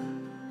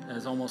reason. And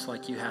it's almost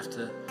like you have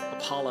to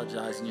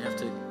apologize and you have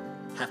to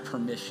have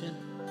permission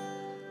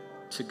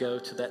to go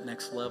to that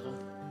next level.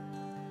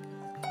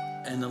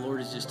 And the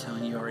Lord is just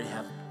telling you already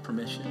have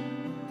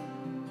permission.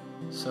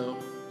 So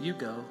you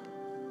go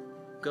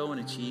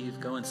and achieve,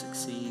 go and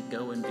succeed,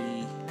 go and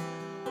be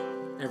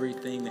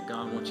everything that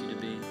God wants you to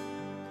be.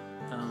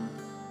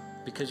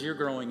 Because you're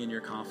growing in your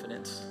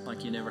confidence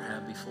like you never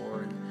have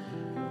before.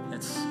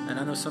 And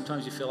I know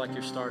sometimes you feel like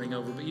you're starting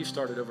over, but you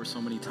started over so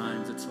many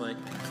times, it's like,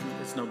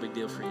 it's no big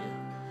deal for you.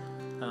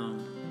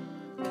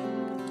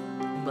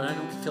 But I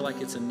don't feel like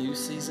it's a new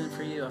season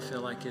for you. I feel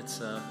like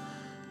it's a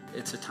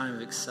time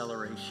of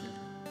acceleration.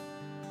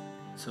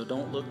 So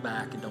don't look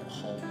back and don't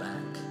hold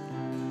back.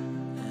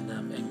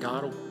 And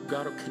God will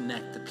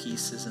connect the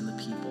pieces and the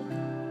people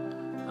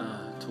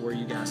to where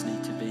you guys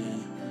need to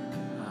be.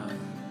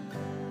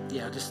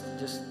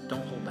 Just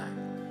don't hold back.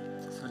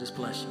 So I just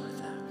bless you with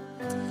that.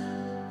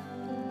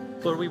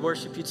 Lord, we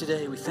worship you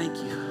today. We thank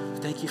you.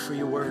 Thank you for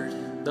your word.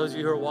 Those of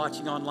you who are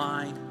watching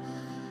online,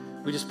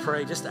 we just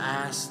pray, just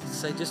ask,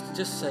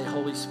 just say,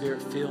 Holy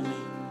Spirit, fill me.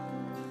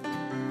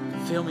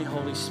 Fill me,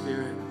 Holy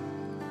Spirit.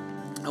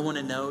 I want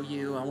to know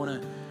you. I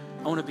want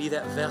to be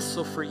that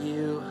vessel for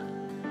you.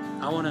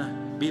 I want to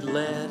be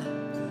led.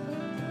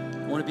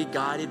 I want to be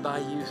guided by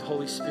you,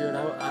 Holy Spirit.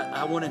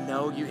 I want to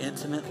know you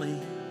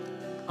intimately.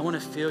 I want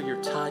to feel your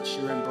touch,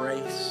 your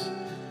embrace.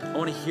 I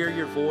want to hear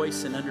your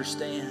voice and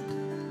understand.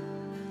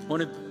 I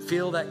want to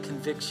feel that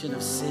conviction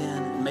of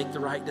sin and make the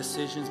right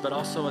decisions, but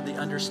also the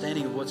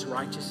understanding of what's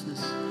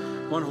righteousness.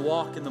 I want to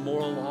walk in the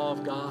moral law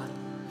of God.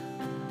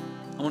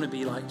 I want to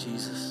be like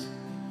Jesus.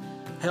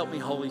 Help me,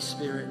 Holy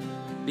Spirit.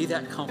 Be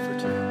that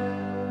comforter.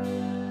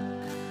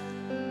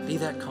 Be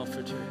that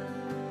comforter.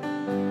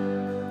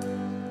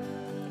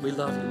 We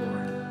love you,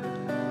 Lord.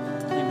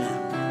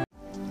 Amen.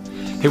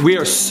 Hey, we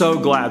are so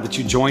glad that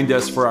you joined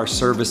us for our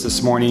service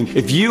this morning.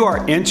 If you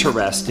are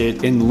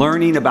interested in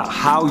learning about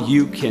how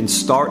you can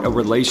start a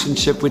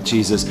relationship with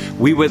Jesus,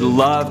 we would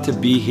love to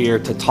be here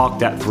to talk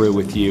that through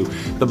with you.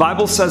 The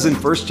Bible says in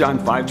 1 John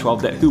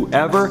 5:12 that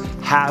whoever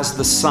has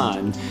the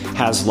Son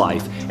has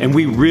life. And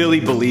we really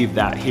believe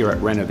that here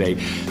at Renovate.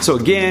 So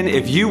again,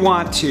 if you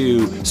want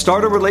to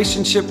start a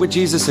relationship with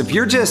Jesus, if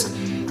you're just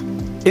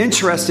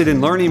interested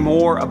in learning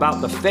more about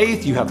the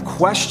faith, you have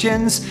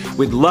questions,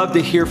 we'd love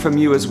to hear from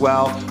you as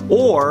well.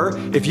 Or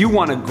if you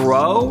want to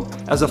grow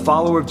as a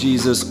follower of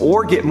Jesus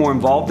or get more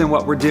involved in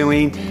what we're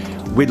doing,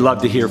 we'd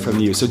love to hear from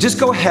you. So just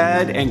go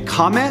ahead and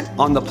comment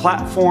on the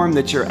platform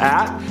that you're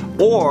at,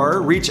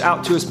 or reach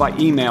out to us by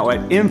email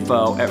at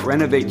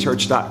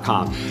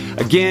info@renovatechurch.com.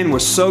 Again, we're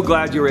so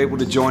glad you were able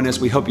to join us.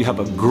 We hope you have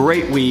a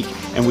great week,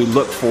 and we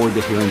look forward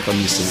to hearing from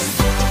you soon.